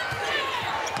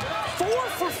 4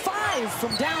 for 5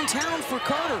 from downtown for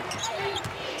Carter.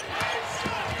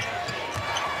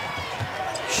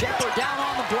 Sheppard down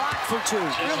on the block for 2.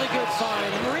 Really good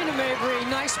find. Marina Mabry,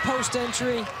 nice post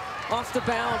entry off the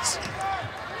bounce.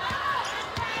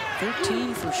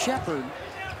 13 for Sheppard.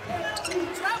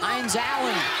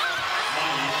 Hines-Allen.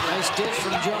 Nice dish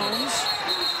from Jones.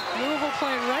 Louisville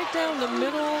playing right down the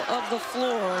middle of the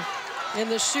floor in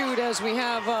the shoot as we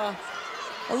have a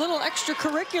little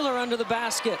extracurricular under the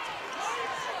basket.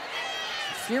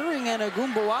 Fearing and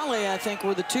Ogunbowale, I think,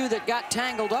 were the two that got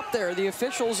tangled up there. The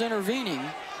officials intervening.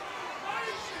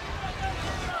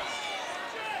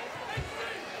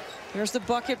 Here's the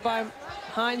bucket by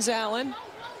Hines-Allen.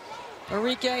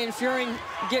 Arike and Fearing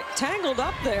get tangled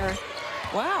up there.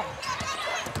 Wow.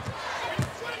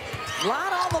 A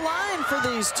lot on the line for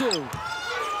these two.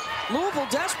 Louisville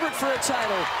desperate for a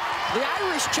title. The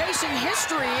Irish chasing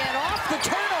history and off the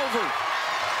turnover.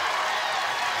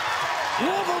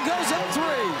 Louisville goes up 3.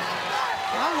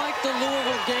 I like the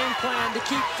Louisville game plan to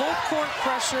keep full court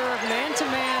pressure,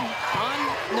 man-to-man on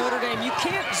Notre Dame. You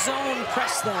can't zone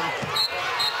press them.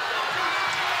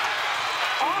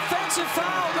 Offensive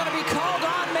foul going to be called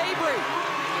on Mabry.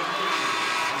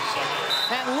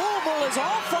 And Louisville is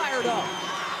all fired up.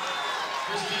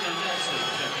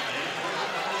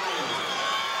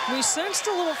 We sensed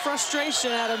a little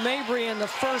frustration out of Mabry in the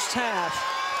first half,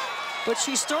 but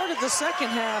she started the second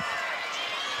half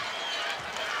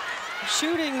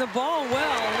shooting the ball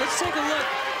well. Let's take a look.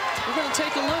 We're going to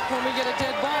take a look when we get a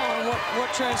dead ball and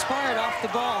what transpired off the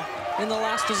ball in the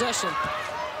last possession.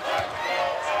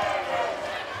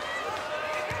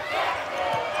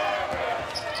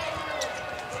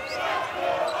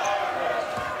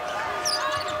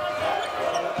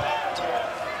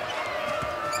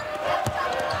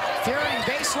 Fearing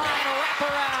baseline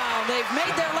wraparound. They've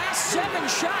made their last 7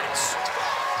 shots.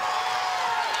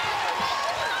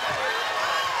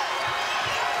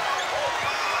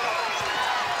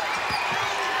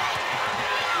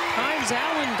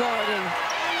 Hines-Allen guarding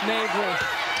Mabry.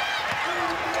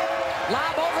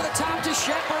 Lob over the top to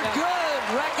Sheppard. Good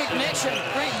recognition.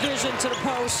 Great vision to the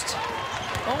post.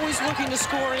 Always looking to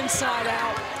score inside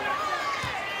out.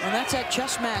 And that's that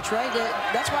chess match, right?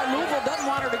 That's why Louisville doesn't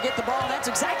want her to get the ball. That's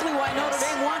exactly why Notre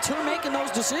Dame wants her making those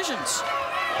decisions.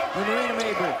 And Marina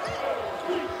Mabry.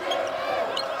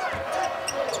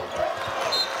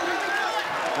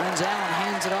 Hines-Allen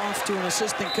hands it off to an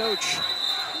assistant coach.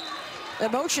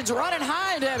 Emotions running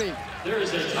high, Debbie. There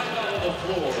is a title on the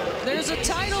floor. There's a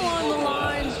title on the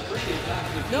line.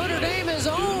 Notre Dame has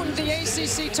owned the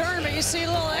ACC tournament. You see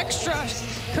a little extra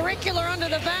curricular under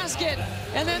the basket.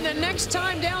 And then the next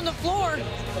time down the floor.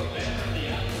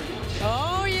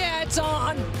 Oh, yeah, it's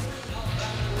on.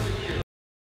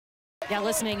 Yeah,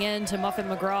 listening in to Muffet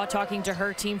McGraw talking to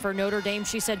her team for Notre Dame,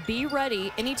 she said, be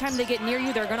ready. Anytime they get near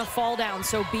you, they're going to fall down.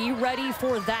 So be ready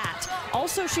for that.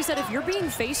 Also, she said, if you're being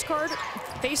face guarded,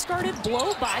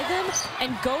 blow by them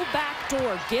and go back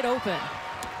door, get open.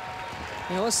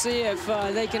 Yeah, let's see if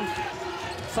they can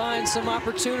find some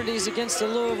opportunities against the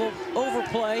Louisville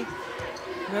overplay.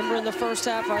 Remember in the first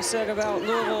half I said about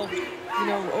Louisville, you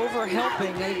know,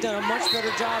 over-helping. They've done a much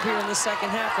better job here in the second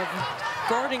half of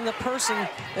guarding the person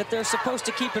that they're supposed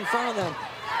to keep in front of them.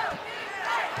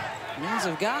 Things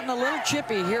have gotten a little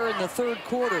chippy here in the third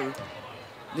quarter.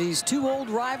 These two old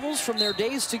rivals from their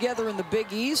days together in the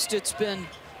Big East. It's been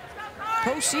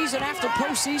postseason after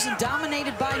postseason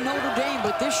dominated by Notre Dame,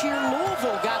 but this year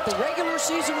Louisville got the regular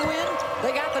season win.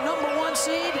 They got the #1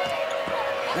 seed,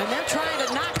 and they're trying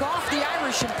to knock off the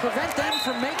Irish and prevent them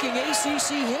from making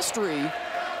ACC history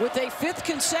with a 5th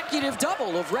consecutive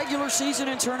double of regular season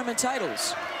and tournament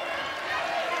titles.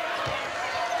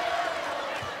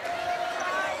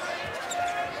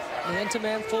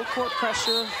 Man-to-man full court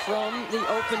pressure from the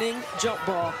opening jump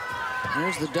ball.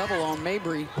 There's the double on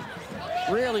Mabry,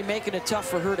 really making it tough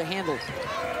for her to handle.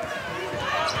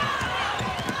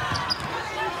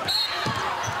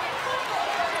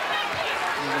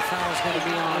 And the foul's going to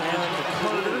be on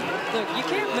Carter. Look, you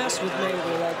can't mess with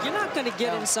Mabry. Like, you're not going to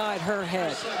get inside her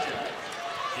head.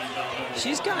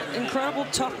 She's got incredible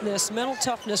toughness, mental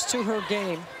toughness to her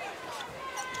game.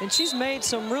 And she's made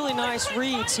some really nice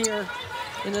reads here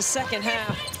in the second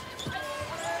half.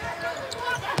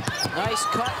 Nice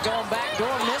cut going back door,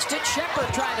 missed it.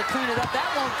 Sheppard trying to clean it up. That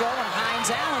won't go, and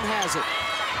Hines-Allen has it.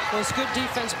 Well, it's good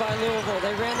defense by Louisville.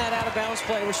 They ran that out of bounds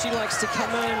play where she likes to come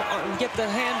in and get the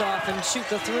handoff and shoot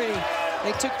the 3.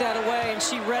 They took that away, and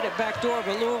she read it back door,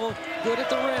 but Louisville good at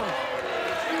the rim.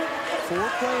 4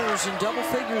 players in double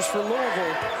figures for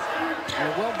Louisville.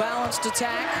 A well-balanced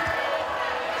attack.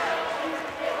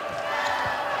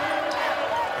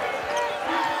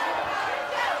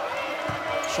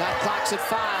 Shot clock's at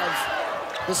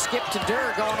 5. The skip to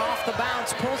Durr going off the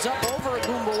bounce, pulls up over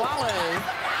Ogunbowale,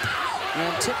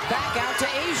 and tipped back out to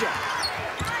Asia.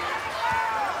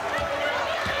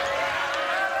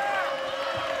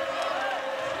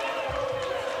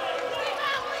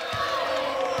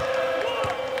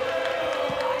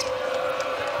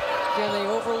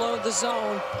 the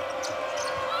zone.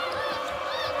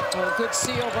 Oh, good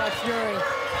seal by Fury.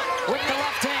 With the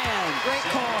left hand. Great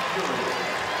call.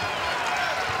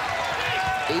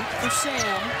 8 for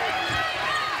Sam.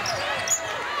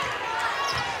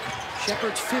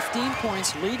 Sheppard's 15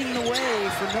 points leading the way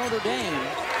for Notre Dame.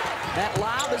 That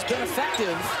lob has been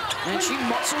effective, and she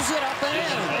muscles it up and in.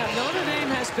 Now, Notre Dame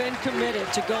has been committed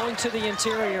to going to the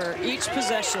interior each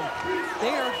possession. They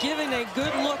are giving a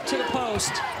good look to the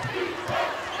post.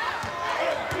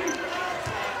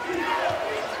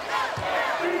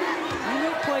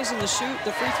 In the shoot,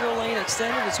 the free throw lane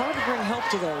extended, it's hard to bring help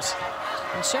to those.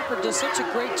 And Sheppard does such a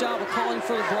great job of calling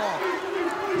for the ball.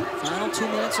 Final 2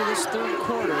 minutes of this third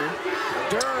quarter.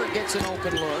 Durr gets an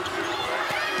open look.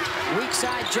 Weak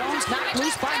side Jones, knocked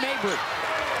loose by Mabry.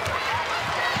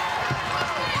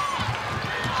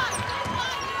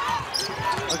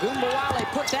 Ogunbowale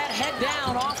put that head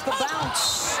down off the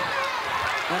bounce.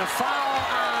 And a foul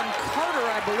on Carter,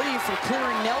 I believe, for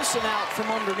clearing Nelson out from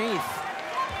underneath.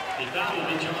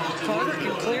 Carter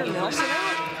can clear Nelson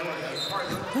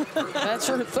out. That's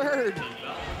her third.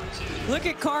 Look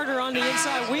at Carter on the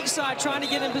inside, weak side, trying to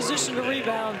get in position to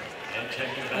rebound.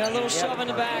 And a little shove in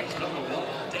the back.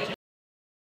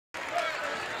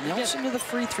 Nelson to the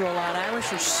free throw line.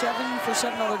 Irish are 7 for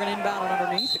 7. Oh, they're going to inbound it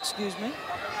underneath. Excuse me.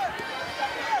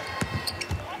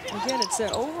 Again, it's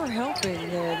that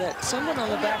over-helping there that someone on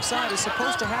the backside is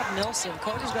supposed to have Nelson.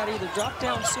 Carter's got to either drop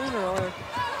down sooner or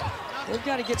they've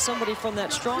got to get somebody from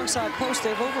that strong side post.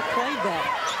 They've overplayed that.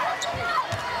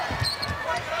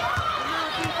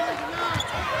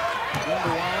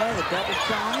 Ogunbowale, the double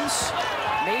comes.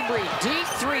 Mabry, deep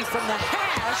three from the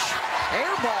hash.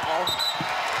 Air ball.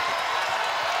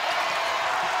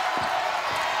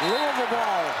 Louisville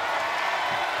ball.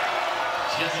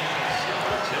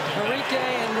 Arike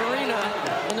and Marina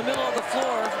in the middle of the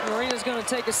floor. Marina's going to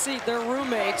take a seat. They're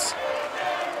roommates.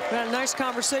 We had a nice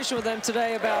conversation with them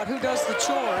today about who does the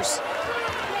chores.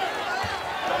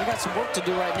 They got some work to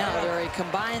do right now. They're a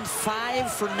combined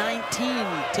 5 for 19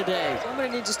 today. Somebody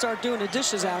needs to start doing the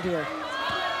dishes out here.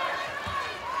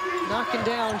 Knocking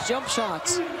down jump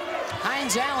shots.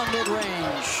 Hines-Allen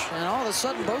mid-range. And all of a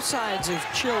sudden, both sides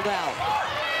have chilled out.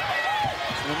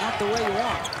 And not the way you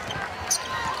want.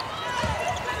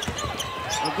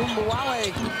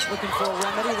 Ogunbowale looking for a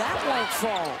remedy. That won't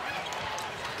fall.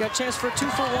 Got a chance for a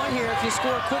 2-for-1 here if you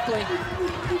score quickly.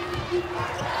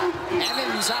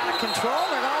 Evans out of control.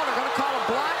 They're going to call a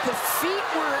block. The feet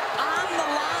were on the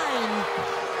line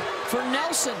for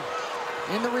Nelson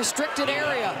in the restricted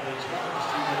area.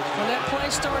 When that play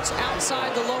starts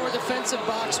outside the lower defensive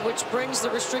box, which brings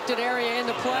the restricted area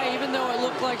into play, even though it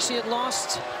looked like she had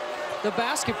lost the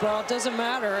basketball, it doesn't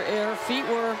matter. Her feet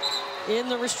were in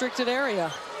the restricted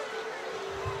area.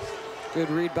 Good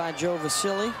read by Joe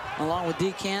Vasili, along with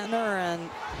Dee Cantner and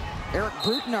Eric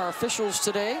Bruton, our officials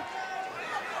today.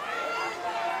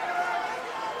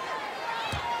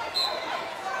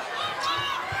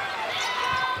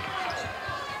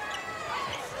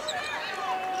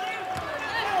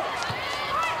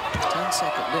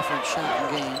 Second different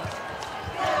shot in game.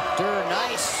 Durr,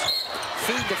 nice.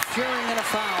 Feed to Fury and a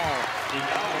foul.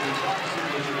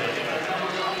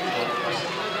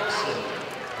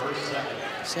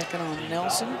 Second on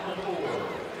Nelson.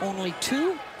 Only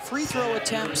 2 free throw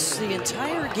attempts the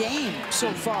entire game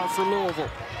so far for Louisville.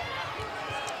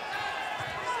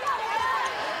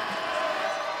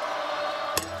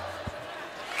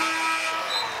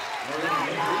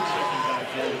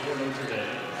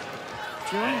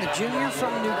 Fury, the junior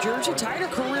from New Jersey, tied her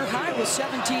career high with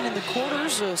 17 in the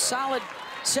quarters. A solid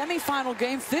semifinal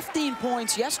game, 15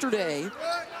 points yesterday.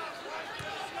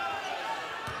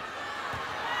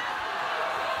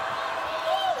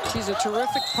 She's a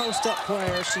terrific post-up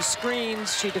player. She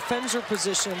screens, she defends her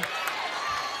position.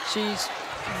 She's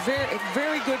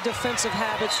very good defensive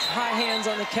habits, high hands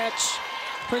on the catch,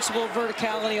 principle of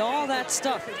verticality, all that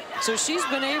stuff. So she's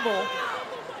been able,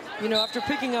 you know, after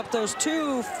picking up those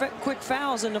 2 quick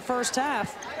fouls in the first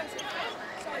half,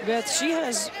 that she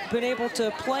has been able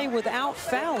to play without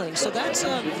fouling. So that's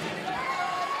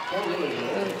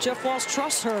Jeff Walz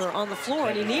trusts her on the floor,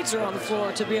 and he needs her on the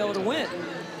floor to be able to win.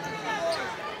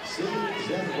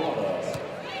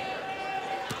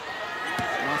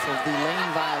 Off of the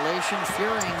lane violation,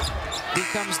 Fury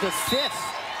becomes the 5th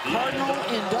Cardinal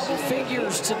in double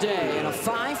figures today, and a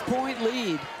 5-point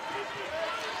lead.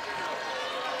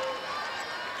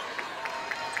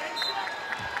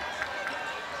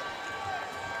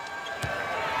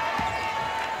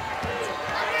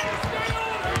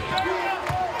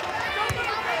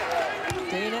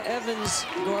 Dana Evans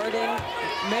guarding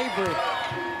Mabry.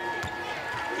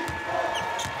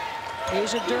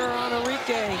 Asia Durr on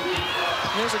Arike.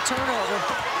 There's a turnover.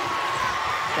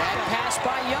 Bad pass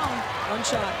by Young. One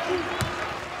shot.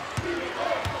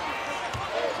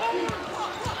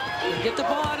 Get the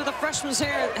ball out of the freshman's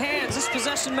hands. This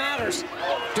possession matters.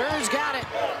 Durr's got it.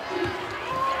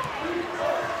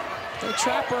 They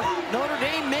trap her. Notre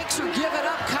Dame makes her give it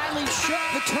up. Kylie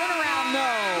Shook, the turnaround,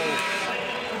 no.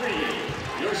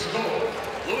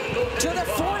 To the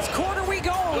fourth quarter we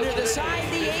go to decide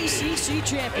the ACC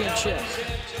Championship.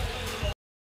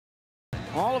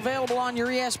 All available on your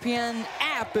ESPN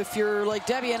app if you're like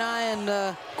Debbie and I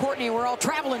and Courtney. We're all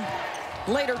traveling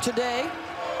later today.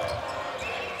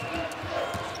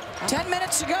 10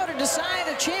 minutes to go to decide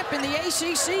a champ in the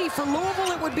ACC. For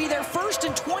Louisville, it would be their first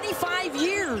in 25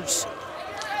 years.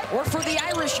 Or for the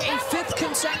Irish, a fifth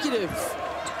consecutive.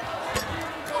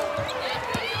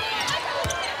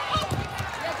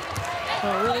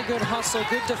 A really good hustle,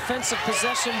 good defensive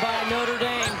possession by Notre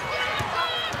Dame.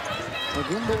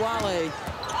 Ogunbowale.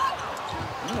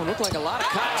 Oh, looked like a lot of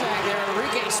contact there.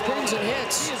 Arike spins and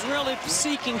hits. She is really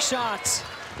seeking shots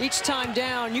each time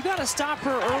down. You got to stop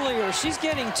her earlier. She's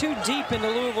getting too deep into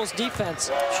Louisville's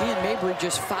defense. She and Mabry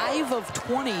just 5 of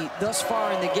 20 thus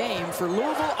far in the game. For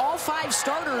Louisville, all 5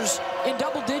 starters in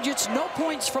double digits, no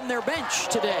points from their bench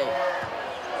today.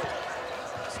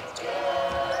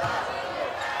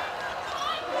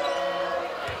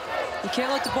 You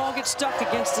can't let the ball get stuck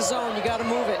against the zone. You got to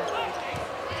move it.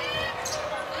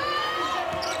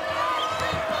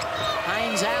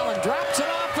 Hines-Allen drops it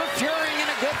off for Fury and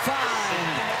a good find.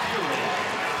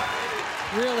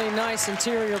 Really nice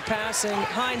interior passing.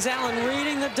 Hines-Allen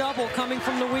reading the double coming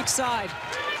from the weak side.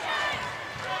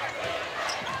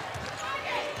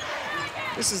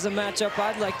 This is a matchup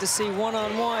I'd like to see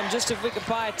one-on-one, just if we could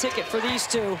buy a ticket for these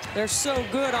two. They're so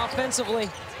good offensively.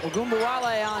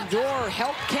 Ogunbowale on Durr.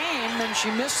 Help came, and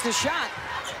she missed the shot.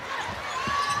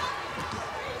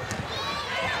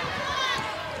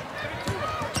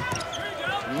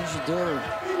 Myisha Durr.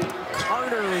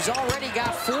 Carter has already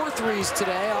got 4 threes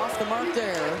today, off the mark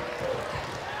there.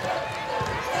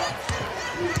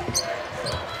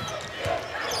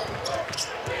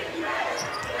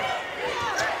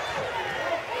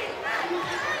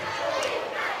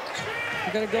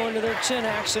 They're going to go into their chin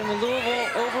action. With Louisville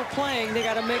overplaying, they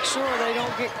got to make sure they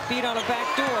don't get beat on a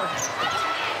back door.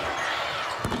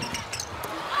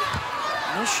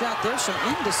 Nice shot there, some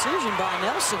indecision by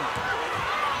Nelson.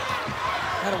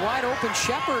 Had a wide open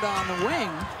Sheppard on the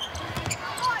wing.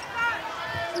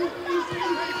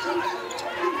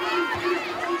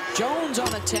 Jones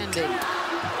unattended.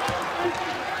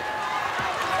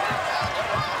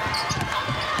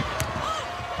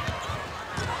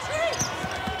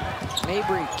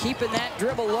 Mabry keeping that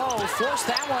dribble low, forced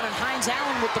that one, and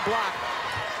Hines-Allen with the block.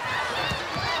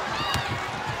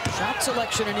 Shot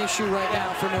selection an issue right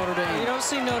now for Notre Dame. You don't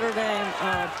see Notre Dame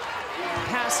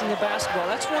passing the basketball.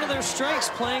 That's one of their strengths,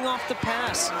 playing off the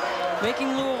pass, making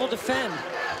Louisville defend.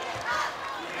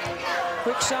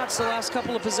 Quick shots the last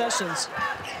couple of possessions.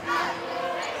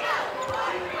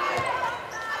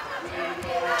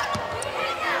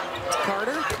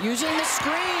 Carter using the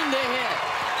screen to hit.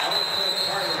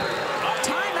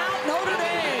 Timeout, Notre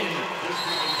Dame.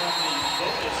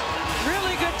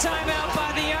 Really good timeout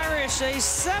by the Irish. A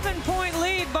 7-point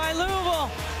lead by Louisville.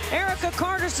 Arike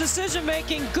Carter's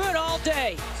decision-making good all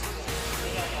day.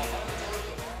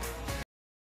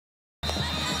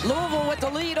 Louisville with the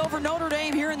lead over Notre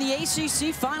Dame here in the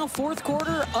ACC final fourth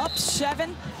quarter, up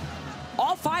 7.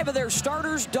 All 5 of their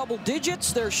starters double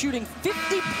digits. They're shooting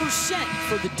 50%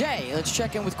 for the day. Let's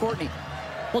check in with Courtney.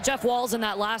 Well, Jeff Walz in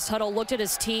that last huddle looked at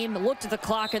his team, looked at the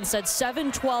clock, and said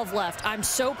 7:12 left. I'm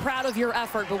so proud of your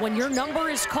effort, but when your number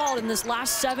is called in this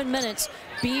last 7 minutes,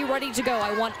 be ready to go.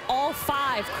 I want all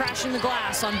 5 crashing the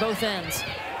glass on both ends.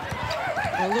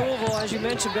 Well, Louisville, as you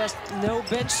mentioned, best no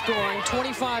bench scoring,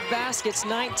 25 baskets,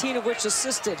 19 of which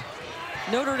assisted.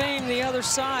 Notre Dame, the other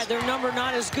side, their number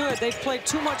not as good. They've played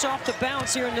too much off the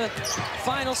bounce here in the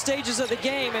final stages of the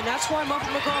game, and that's why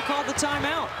Muffet McGraw called the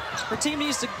timeout. Her team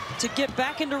needs to get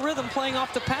back into rhythm playing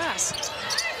off the pass.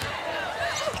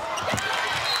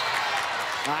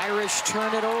 Irish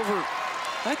turn it over.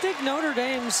 I think Notre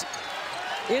Dame's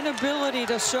inability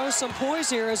to show some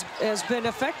poise here has been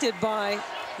affected by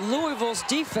Louisville's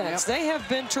defense. Yep. They have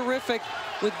been terrific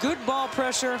with good ball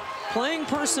pressure, playing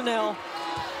personnel.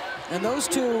 And those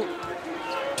two,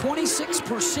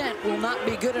 26% will not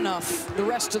be good enough the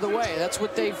rest of the way. That's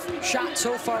what they've shot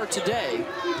so far today.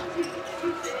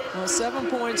 Well, 7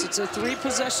 points, it's a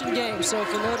 3-possession game. So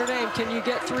for Notre Dame, can you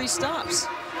get 3 stops?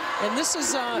 And this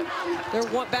is, they're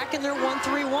back in their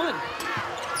 1-3-1.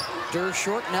 Durr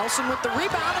short, Nelson with the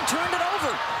rebound and turned it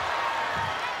over.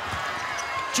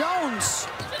 Jones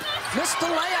missed the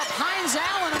layup.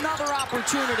 Hines-Allen, another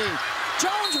opportunity.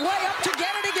 Jones way up to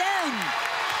get it again.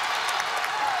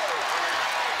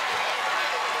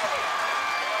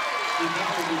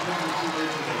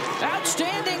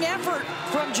 Outstanding effort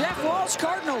from Jeff Wall's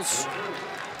Cardinals.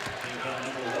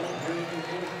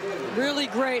 Really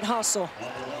great hustle.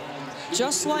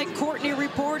 Just like Courtney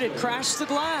reported, crash the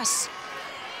glass.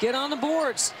 Get on the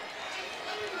boards.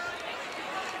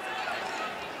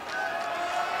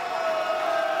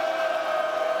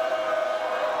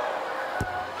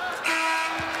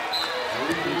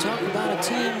 Talk about a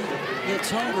team that's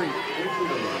hungry.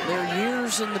 Their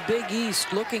years in the Big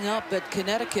East, looking up at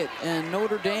Connecticut and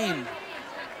Notre Dame.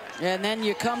 And then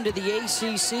you come to the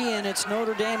ACC, and it's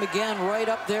Notre Dame again right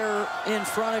up there in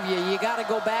front of you. You got to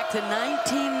go back to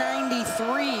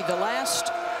 1993, the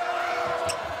last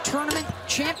tournament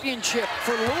championship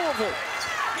for Louisville.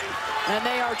 And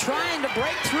they are trying to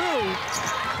break through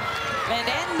and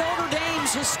end Notre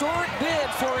Dame's historic bid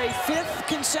for a 5th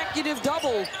consecutive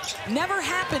double. Never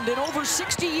happened in over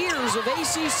 60 years of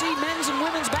ACC men's and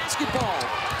women's basketball.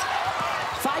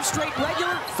 5 straight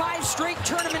regular, 5 straight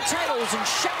tournament titles, and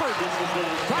Sheppard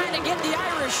trying to get the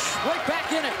Irish right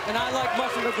back in it. And I like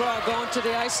Muffet McGraw going to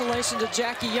the isolation to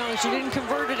Jackie Young. She didn't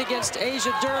convert it against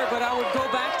Asia Durr, but I would go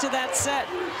back to that set.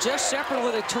 Jess Sheppard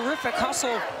with a terrific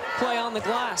hustle play on the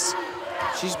glass.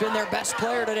 She's been their best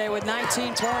player today with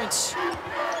 19 points.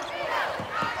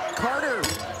 Carter.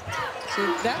 See,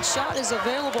 that shot is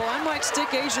available. I might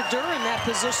stick Asia Durr in that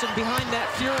position behind that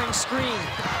Furing screen.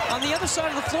 On the other side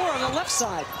of the floor, on the left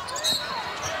side.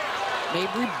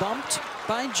 Mabry bumped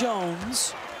by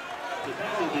Jones.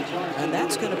 And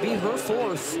that's going to be her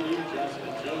 4th.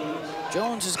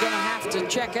 Jones is going to have to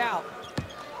check out.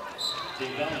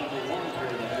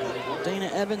 Dana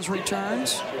Evans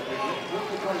returns.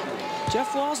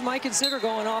 Jeff Walls might consider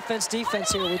going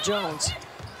offense-defense here with Jones.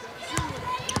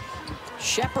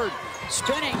 Sheppard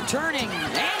spinning, turning,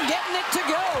 and getting it to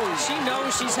go. She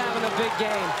knows she's having a big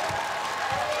game.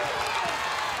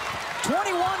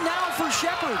 21 now for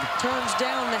Sheppard. Turns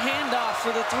down the handoff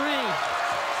for the 3.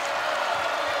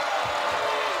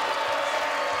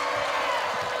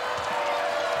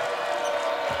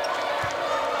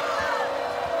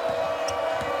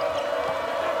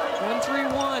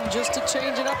 Just to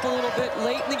change it up a little bit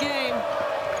late in the game.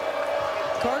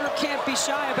 Carter can't be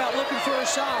shy about looking for a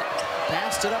shot.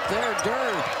 Passed it up there,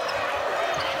 Durr.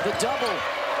 The double,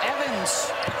 Evans.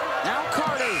 Now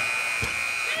Carter.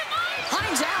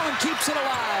 Hines-Allen keeps it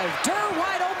alive. Durr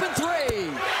wide open 3.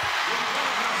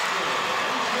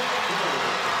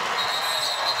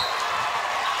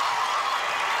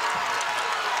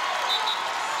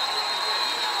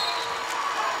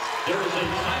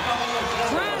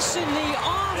 Crashing the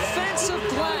offensive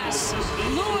glass.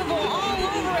 Louisville all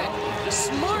over it.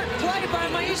 Smart play by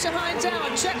Myisha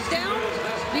Hines-Allen. Check down,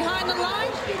 behind the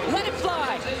line, let it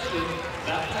fly.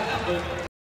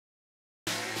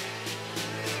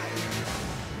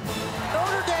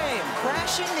 Notre Dame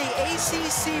crashing the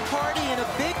ACC party in a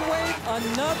big way.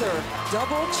 Another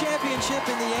double championship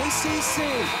in the ACC.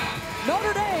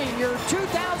 Notre Dame, your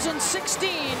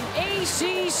 2016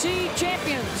 ACC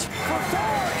champions for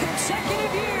 4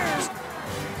 consecutive years.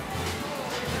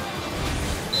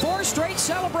 4 straight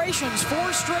celebrations,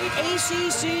 4 straight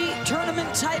ACC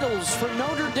tournament titles for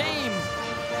Notre Dame.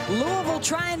 Louisville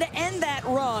trying to end that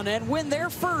run and win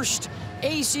their first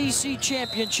ACC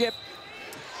championship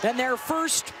and their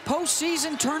first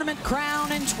postseason tournament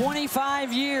crown in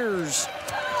 25 years.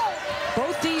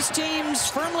 Both these teams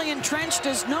firmly entrenched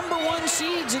as #1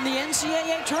 seeds in the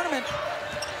NCAA tournament.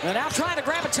 They're now trying to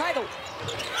grab a title.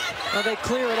 Well, they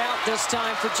clear it out this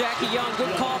time for Jackie Young.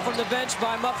 Good call from the bench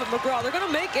by Muffet McGraw. They're going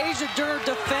to make Asia Durr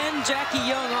defend Jackie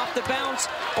Young off the bounce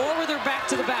or with her back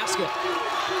to the basket.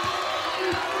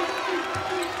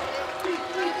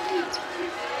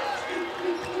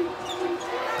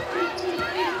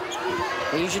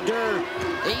 Asia Durr,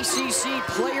 ACC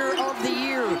Player of the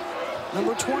Year.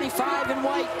 Number 25 in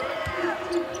white.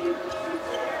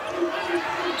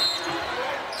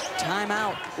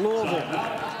 Timeout, Louisville.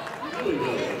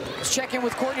 Let's check in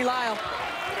with Courtney Lyle.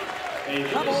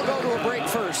 We'll go to a break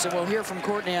first, and we'll hear from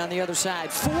Courtney on the other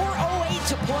side. 4:08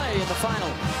 to play in the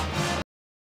final.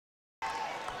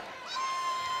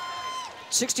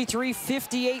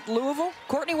 63-58 Louisville.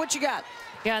 Courtney, what you got?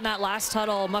 Yeah, in that last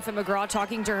huddle, Muffet McGraw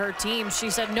talking to her team, she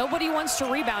said, nobody wants to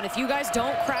rebound. If you guys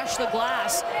don't crash the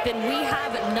glass, then we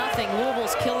have nothing.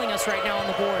 Louisville's killing us right now on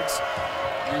the boards.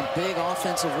 And a big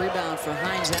offensive rebound for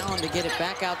Hines-Allen to get it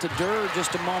back out to Durr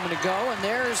just a moment ago. And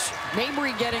there's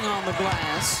Mabry getting on the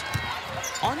glass.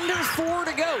 Under 4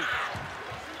 to go.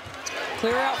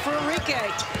 Clear out for Arike.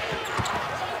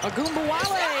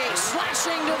 Ogunbowale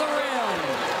slashing to the rim.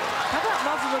 How about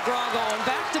Myisha McGraw going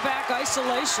back-to-back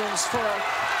isolations for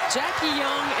Jackie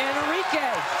Young and Arike.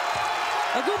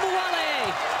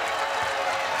 Ogunbowale.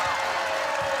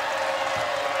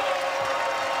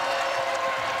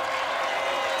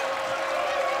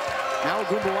 Now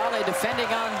Ogunbowale defending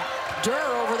on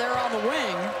Durr over there on the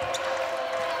wing.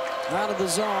 Out of the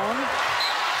zone.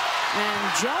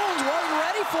 And Jones wasn't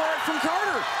ready for it from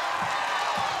Carter.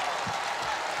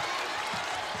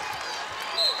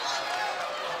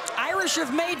 Irish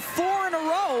have made 4 in a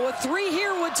row. A 3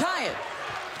 here would tie it.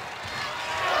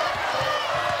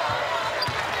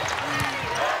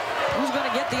 Who's going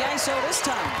to get the ISO this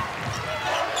time?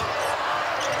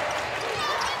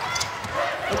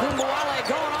 Ogunbowale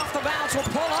going off the bounce will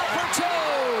pull up for 2.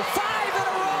 5 in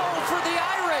a row for the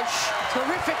Irish.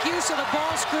 Terrific use of the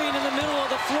ball screen in the middle of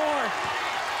the floor.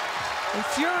 And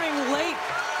Furing late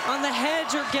on the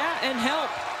hedge or gap and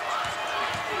help.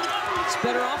 It's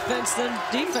better offense than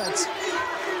defense.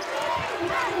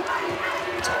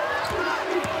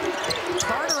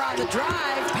 Carter on the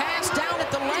drive, pass down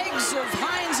at the legs of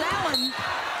Hines-Allen.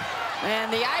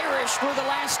 And the Irish were the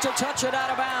last to touch it out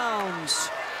of bounds.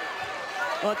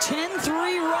 A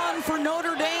 10-3 run for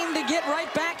Notre Dame to get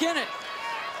right back in it.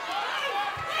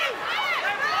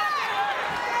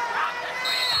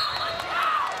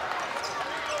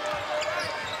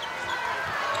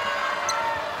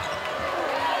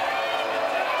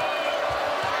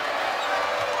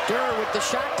 Durr with the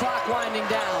shot clock winding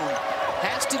down.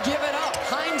 Has to give it up.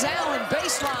 Hines-Allen,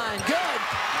 baseline, good.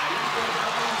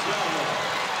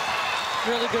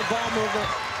 Really good ball movement.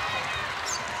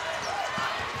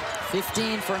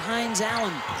 15 for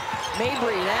Hines-Allen.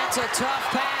 Mabry, that's a tough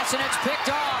pass, and it's picked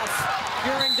off.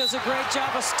 Furing does a great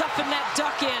job of stuffing that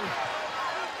duck in.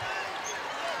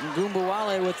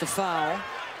 Ogunbowale with the foul.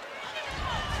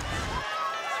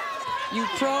 You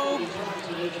probe,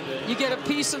 you get a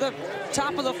piece of the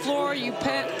top of the floor, you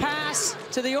pass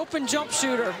to the open jump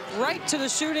shooter, right to the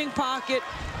shooting pocket.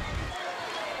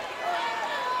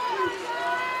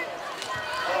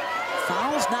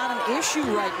 Foul's not an issue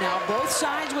right now. Both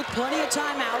sides with plenty of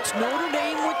timeouts. Notre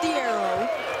Dame with the arrow.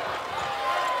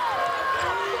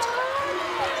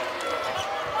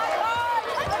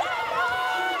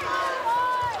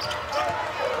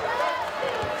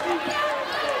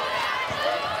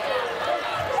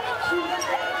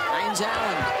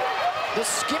 Hines-Allen, the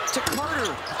skip to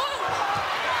Carter.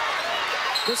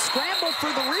 The scramble for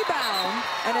the rebound,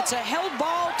 and it's a held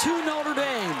ball to Notre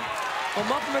Dame. Well,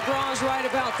 Myisha McGraw is right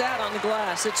about that on the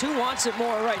glass. It's who wants it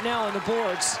more right now on the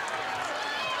boards.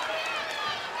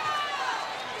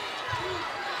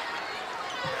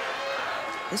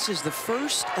 This is the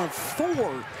first of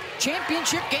 4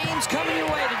 championship games coming your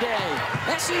way today.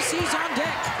 SEC's on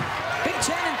deck. Big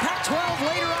Ten and Pac-12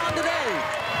 later on today.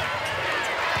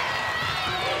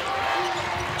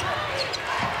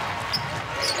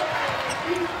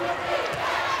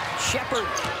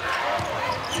 Sheppard.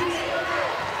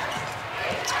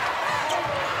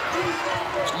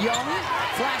 Young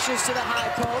flashes to the high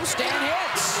post and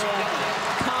hits.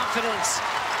 Confidence.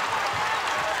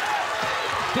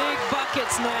 Big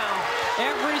buckets now.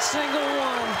 Every single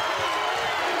one.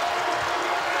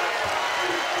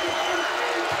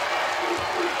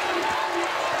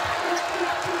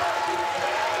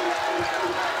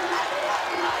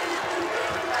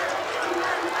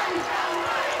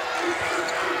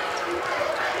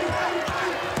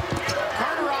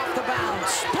 Carter off the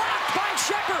bounce. Blocked by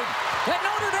Sheppard. And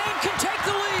Notre Dame can take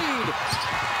the lead.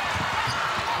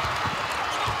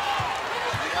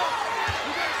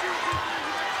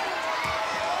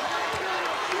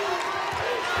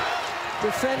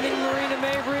 Defending Marina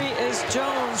Mabry is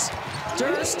Jones.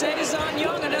 Durr stays on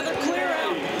Young, another clear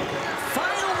out.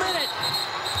 Final minute.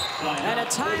 And a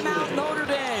timeout, Notre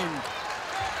Dame.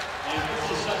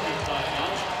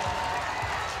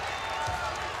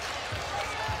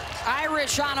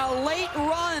 Irish on a late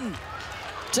run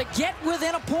to get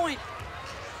within a point.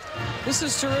 This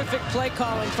is terrific play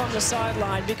calling from the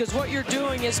sideline, because what you're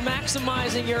doing is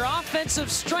maximizing your offensive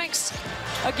strengths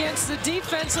against the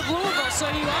defense of Louisville. So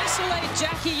you isolate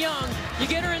Jackie Young, you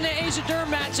get her in the ACC Durr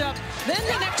matchup. Then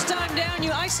the next time down,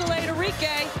 you isolate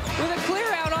Arike with a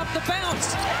clear out off the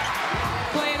bounce.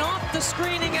 Playing off the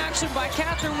screening action by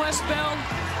Catherine Westbeld.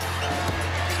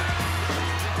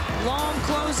 Long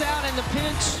closeout in the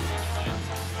pinch.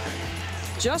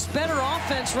 Just better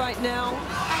offense right now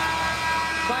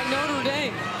by Notre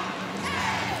Dame.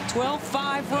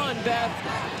 12-5 run, Bev.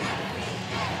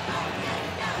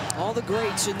 All the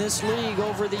greats in this league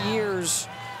over the years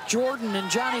Jordan and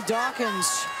Johnny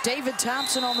Dawkins, David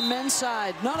Thompson on the men's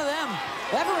side. None of them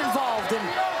ever involved in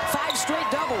 5 straight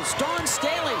doubles. Dawn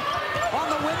Staley on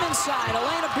the women's side.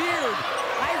 Elena Beard,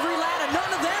 Ivory Latta,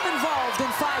 none of them involved in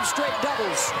 5 straight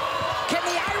doubles. Can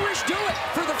the Irish do it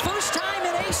for the first time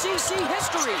in ACC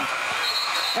history?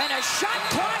 And a shot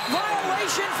clock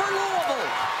violation for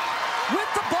Louisville with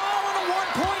the ball and a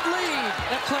 1-point lead.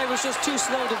 That play was just too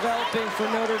slow developing for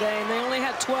Notre Dame. They only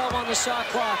had 12 on the shot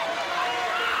clock.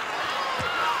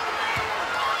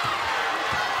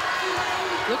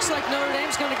 Looks like Notre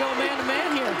Dame's going to go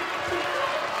man-to-man here.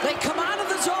 They come out of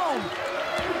the zone.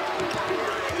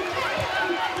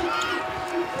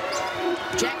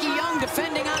 Jackie Young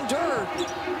defending on Durr.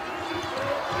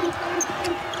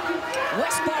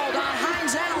 Westbald on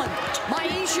Hines-Allen.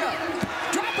 Myisha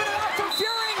dropping it off for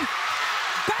Furing.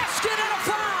 Basket and a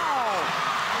foul.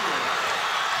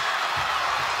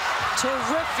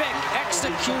 Terrific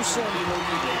execution.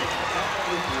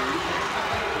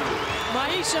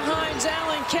 Myisha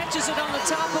Hines-Allen catches it on the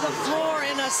top of the floor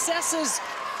and assesses,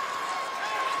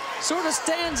 sort of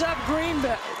stands up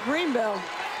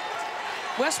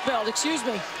Westbeld, excuse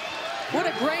me. What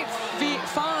a great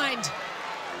find.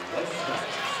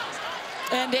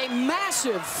 And a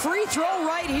massive free throw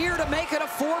right here to make it a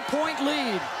 4-point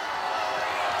lead.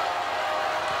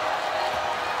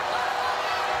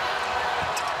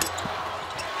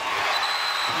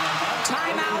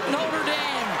 Timeout Notre Dame.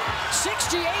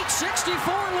 68-64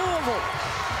 Louisville.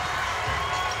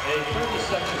 A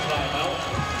 30-second timeout.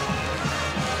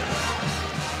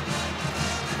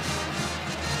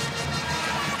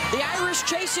 The Irish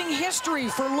chasing history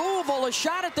for Louisville, a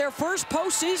shot at their first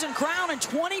postseason crown in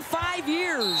 25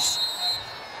 years.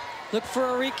 Look for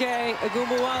Arike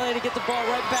Ogunbowale to get the ball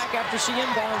right back after she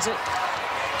inbounds it.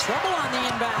 Trouble on the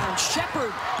inbound.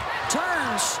 Sheppard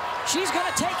turns. She's going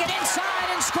to take it inside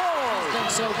and score. Been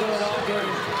so good all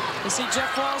game. You see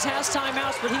Jeff Walls has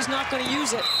timeouts, but he's not going to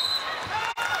use it.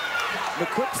 The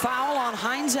quick foul on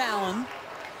Hines-Allen.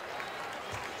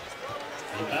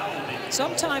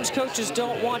 Sometimes coaches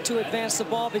don't want to advance the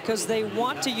ball because they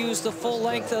want to use the full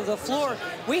length of the floor.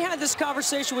 We had this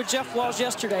conversation with Jeff Walls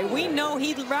yesterday. We know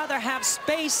he'd rather have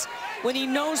space when he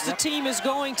knows the team is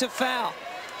going to foul.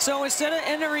 So instead of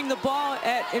entering the ball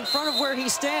in front of where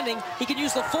he's standing, he can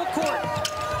use the full court.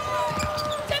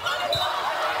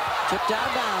 Tipped out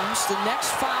of bounds. The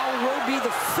next foul will be the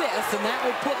 5th, and that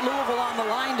will put Louisville on the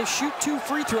line to shoot 2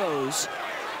 free throws.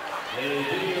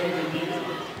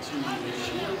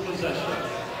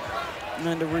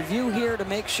 And a review here to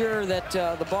make sure that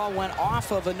the ball went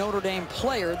off of a Notre Dame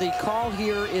player. The call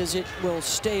here is it will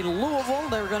stay Louisville.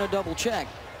 They're going to double check.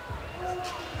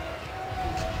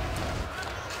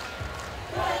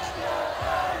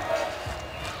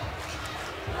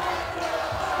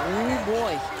 Oh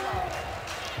boy.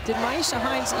 Did Myisha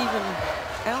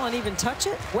Hines-Allen even touch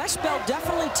it? Westbeld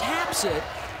definitely taps it.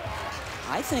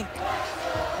 I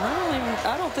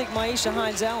don't think Myisha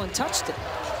Hines-Allen touched it.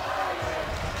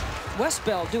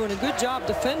 Westbeld doing a good job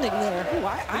defending there.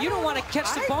 Ooh, you don't want to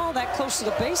catch the ball that close to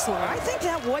the baseline. I think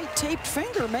that white taped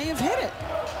finger may have hit it.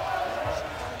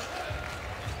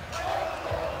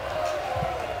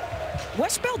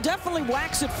 Westbeld definitely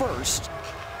whacks it first.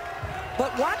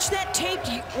 But watch that taped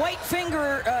white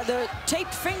finger, the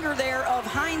taped finger there of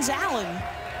Hines-Allen.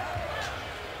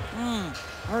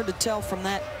 Hard to tell from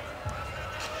that.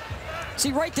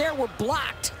 See, right there, we're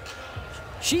blocked.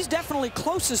 She's definitely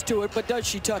closest to it, but does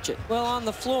she touch it? Well, on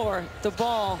the floor, the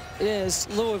ball is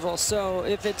Louisville, so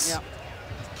if it's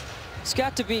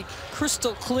got to be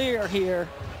crystal clear here.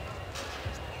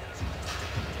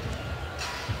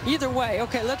 Either way,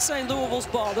 okay, let's say Louisville's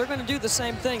ball. They're going to do the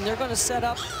same thing. They're going to set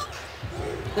up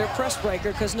their press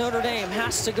breaker because Notre Dame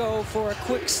has to go for a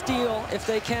quick steal if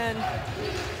they can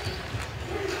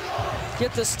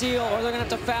get the steal, or they're going to have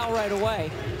to foul right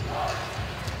away.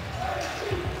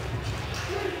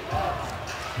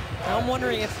 I'm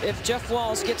wondering if Jeff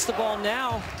Walls gets the ball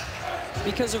now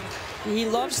because he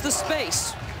loves the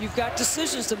space. You've got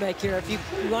decisions to make here. If you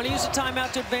want to use a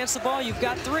timeout to advance the ball, you've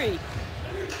got 3.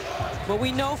 But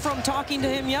we know from talking to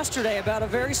him yesterday about a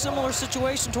very similar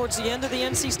situation towards the end of the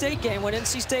NC State game when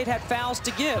NC State had fouls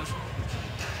to give.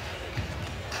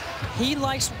 He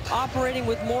likes operating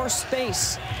with more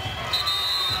space.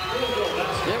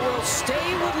 It will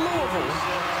stay with Louisville.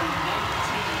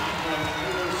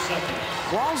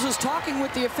 Walls is talking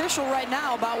with the official right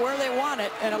now about where they want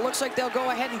it, and it looks like they'll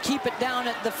go ahead and keep it down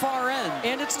at the far end.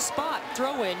 And it's a spot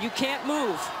throw in. You can't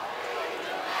move.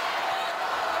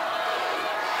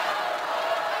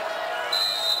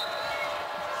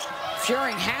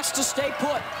 Furing has to stay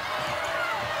put.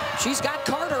 She's got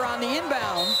Carter on the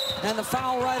inbound, and the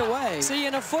foul right away. See,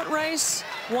 in a foot race,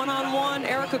 one-on-one,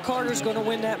 Arike Carter's going to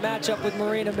win that matchup with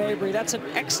Marina Mabry. That's an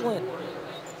excellent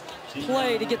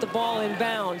play to get the ball in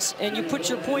bounds, and you put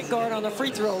your point guard on the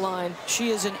free throw line. She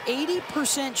is an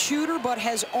 80% shooter, but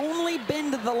has only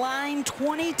been to the line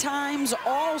 20 times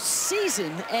all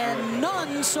season, and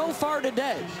none so far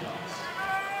today.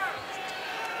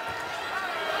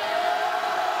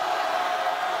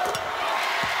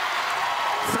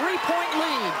 Three-point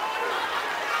lead.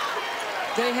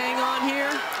 They hang on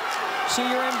here. She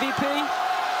your MVP?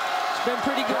 It's been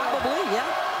pretty good. Probably, yeah.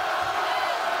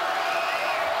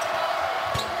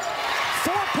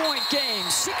 4-point game,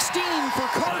 16 for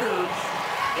Carter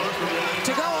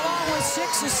to go along with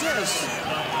 6 assists.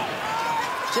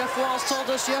 Jeff Walls told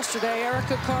us yesterday,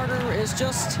 Arike Carter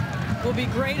will be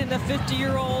great in the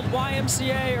 50-year-old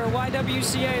YMCA or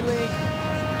YWCA league.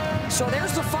 So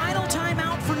there's the final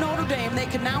timeout for Notre Dame. They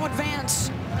can now advance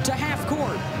to half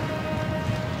court.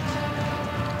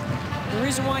 The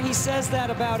reason why he says that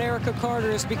about Arike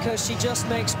Carter is because she just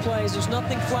makes plays. There's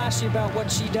nothing flashy about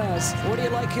what she does. What do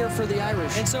you like here for the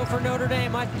Irish? And so for Notre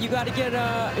Dame, you got to get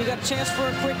you got a chance for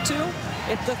a quick 2.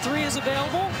 If the 3 is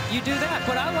available, you do that.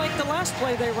 But I like the last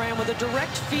play they ran with a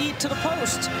direct feed to the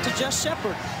post to just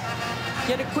Sheppard.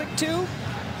 Get a quick 2,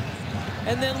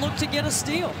 and then look to get a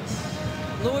steal.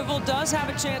 Louisville does have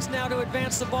a chance now to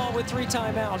advance the ball with 3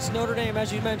 timeouts. Notre Dame,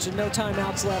 as you mentioned, no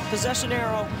timeouts left. Possession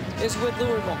arrow is with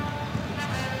Louisville.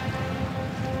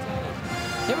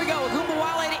 Here we go,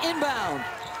 Ogunbowale to inbound.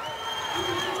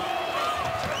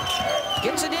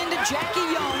 Gets it into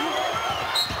Jackie Young.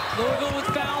 Louisville with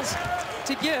fouls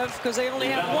to give because they only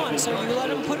have 1. So you let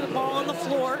them put the ball on the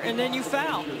floor and then you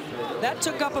foul. That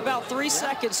took up about 3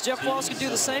 seconds. Jeff Walls could do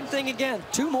the same thing again.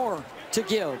 2 more to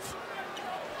give.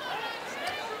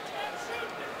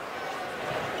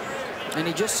 And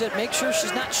he just said, make sure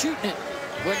she's not shooting it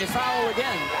when you foul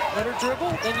again. Let her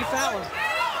dribble, then you foul her.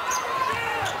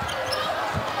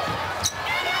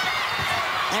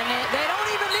 And they don't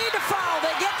even need to foul.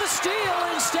 They get the steal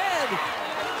instead.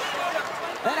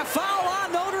 And a foul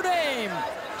on Notre Dame.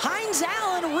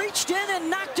 Hines-Allen reached in and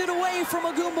knocked it away from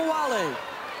Ogunbowale.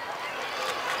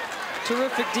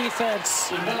 Terrific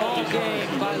defense all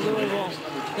game by Louisville.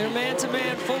 Their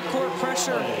man-to-man full court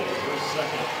pressure.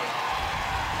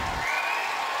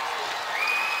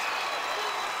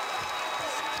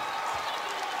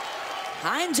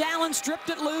 Hines-Allen stripped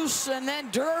it loose, and then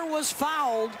Durr was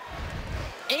fouled.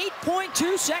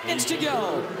 8.2 seconds to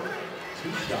go.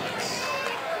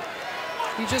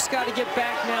 You just got to get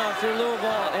back now if you're Louisville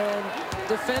and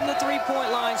defend the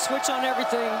three-point line, switch on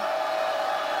everything.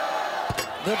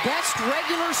 The best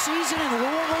regular season in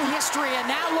Louisville history, and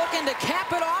now looking to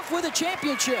cap it off with a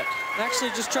championship. Actually,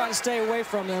 just try to stay away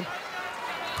from them.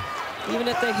 Even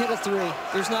if they hit a 3,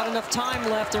 there's not enough time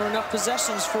left or enough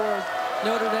possessions for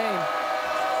Notre Dame.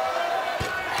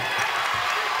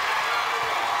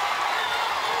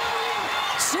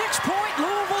 Six-point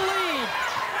Louisville lead.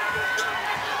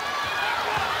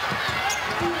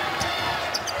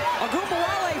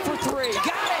 Ogunbowale for 3.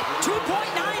 Got it.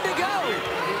 2.9 to go.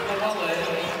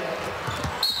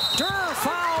 Durr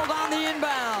fouled on the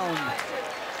inbound.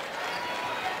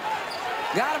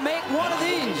 Got to make one of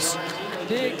these.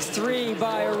 Big 3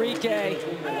 by Arike.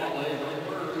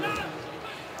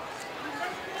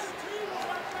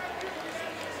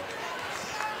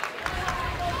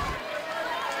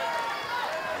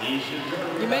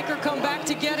 You make her come back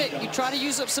to get it. You try to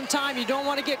use up some time. You don't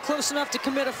want to get close enough to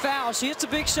commit a foul. She hits a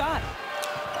big shot.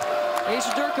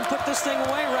 Asia Durr can put this thing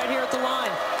away right here at the line.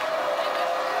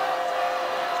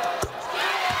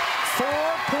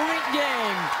 4-point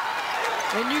game.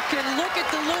 And you can look at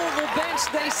the Louisville bench.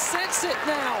 They sense it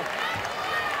now.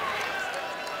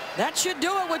 That should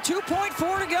do it with 2.4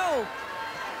 to go.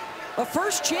 A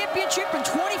first championship in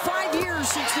 25 years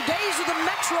since the days of the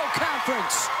Metro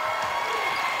Conference.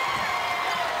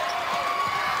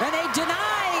 And they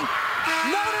deny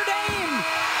Notre Dame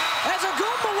as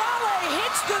Ogunbowale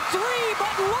hits the 3, but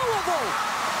Louisville,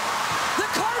 the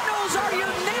Cardinals are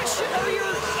your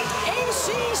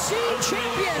ACC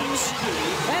champions.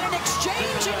 And an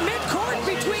exchange in midcourt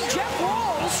between Jeff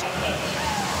Walls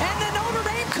and the Notre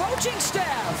Dame coaching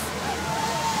staff.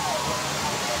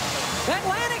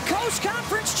 Atlantic Coast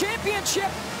Conference Championship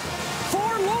for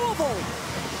Louisville.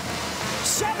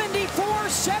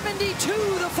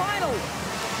 74-72 the final.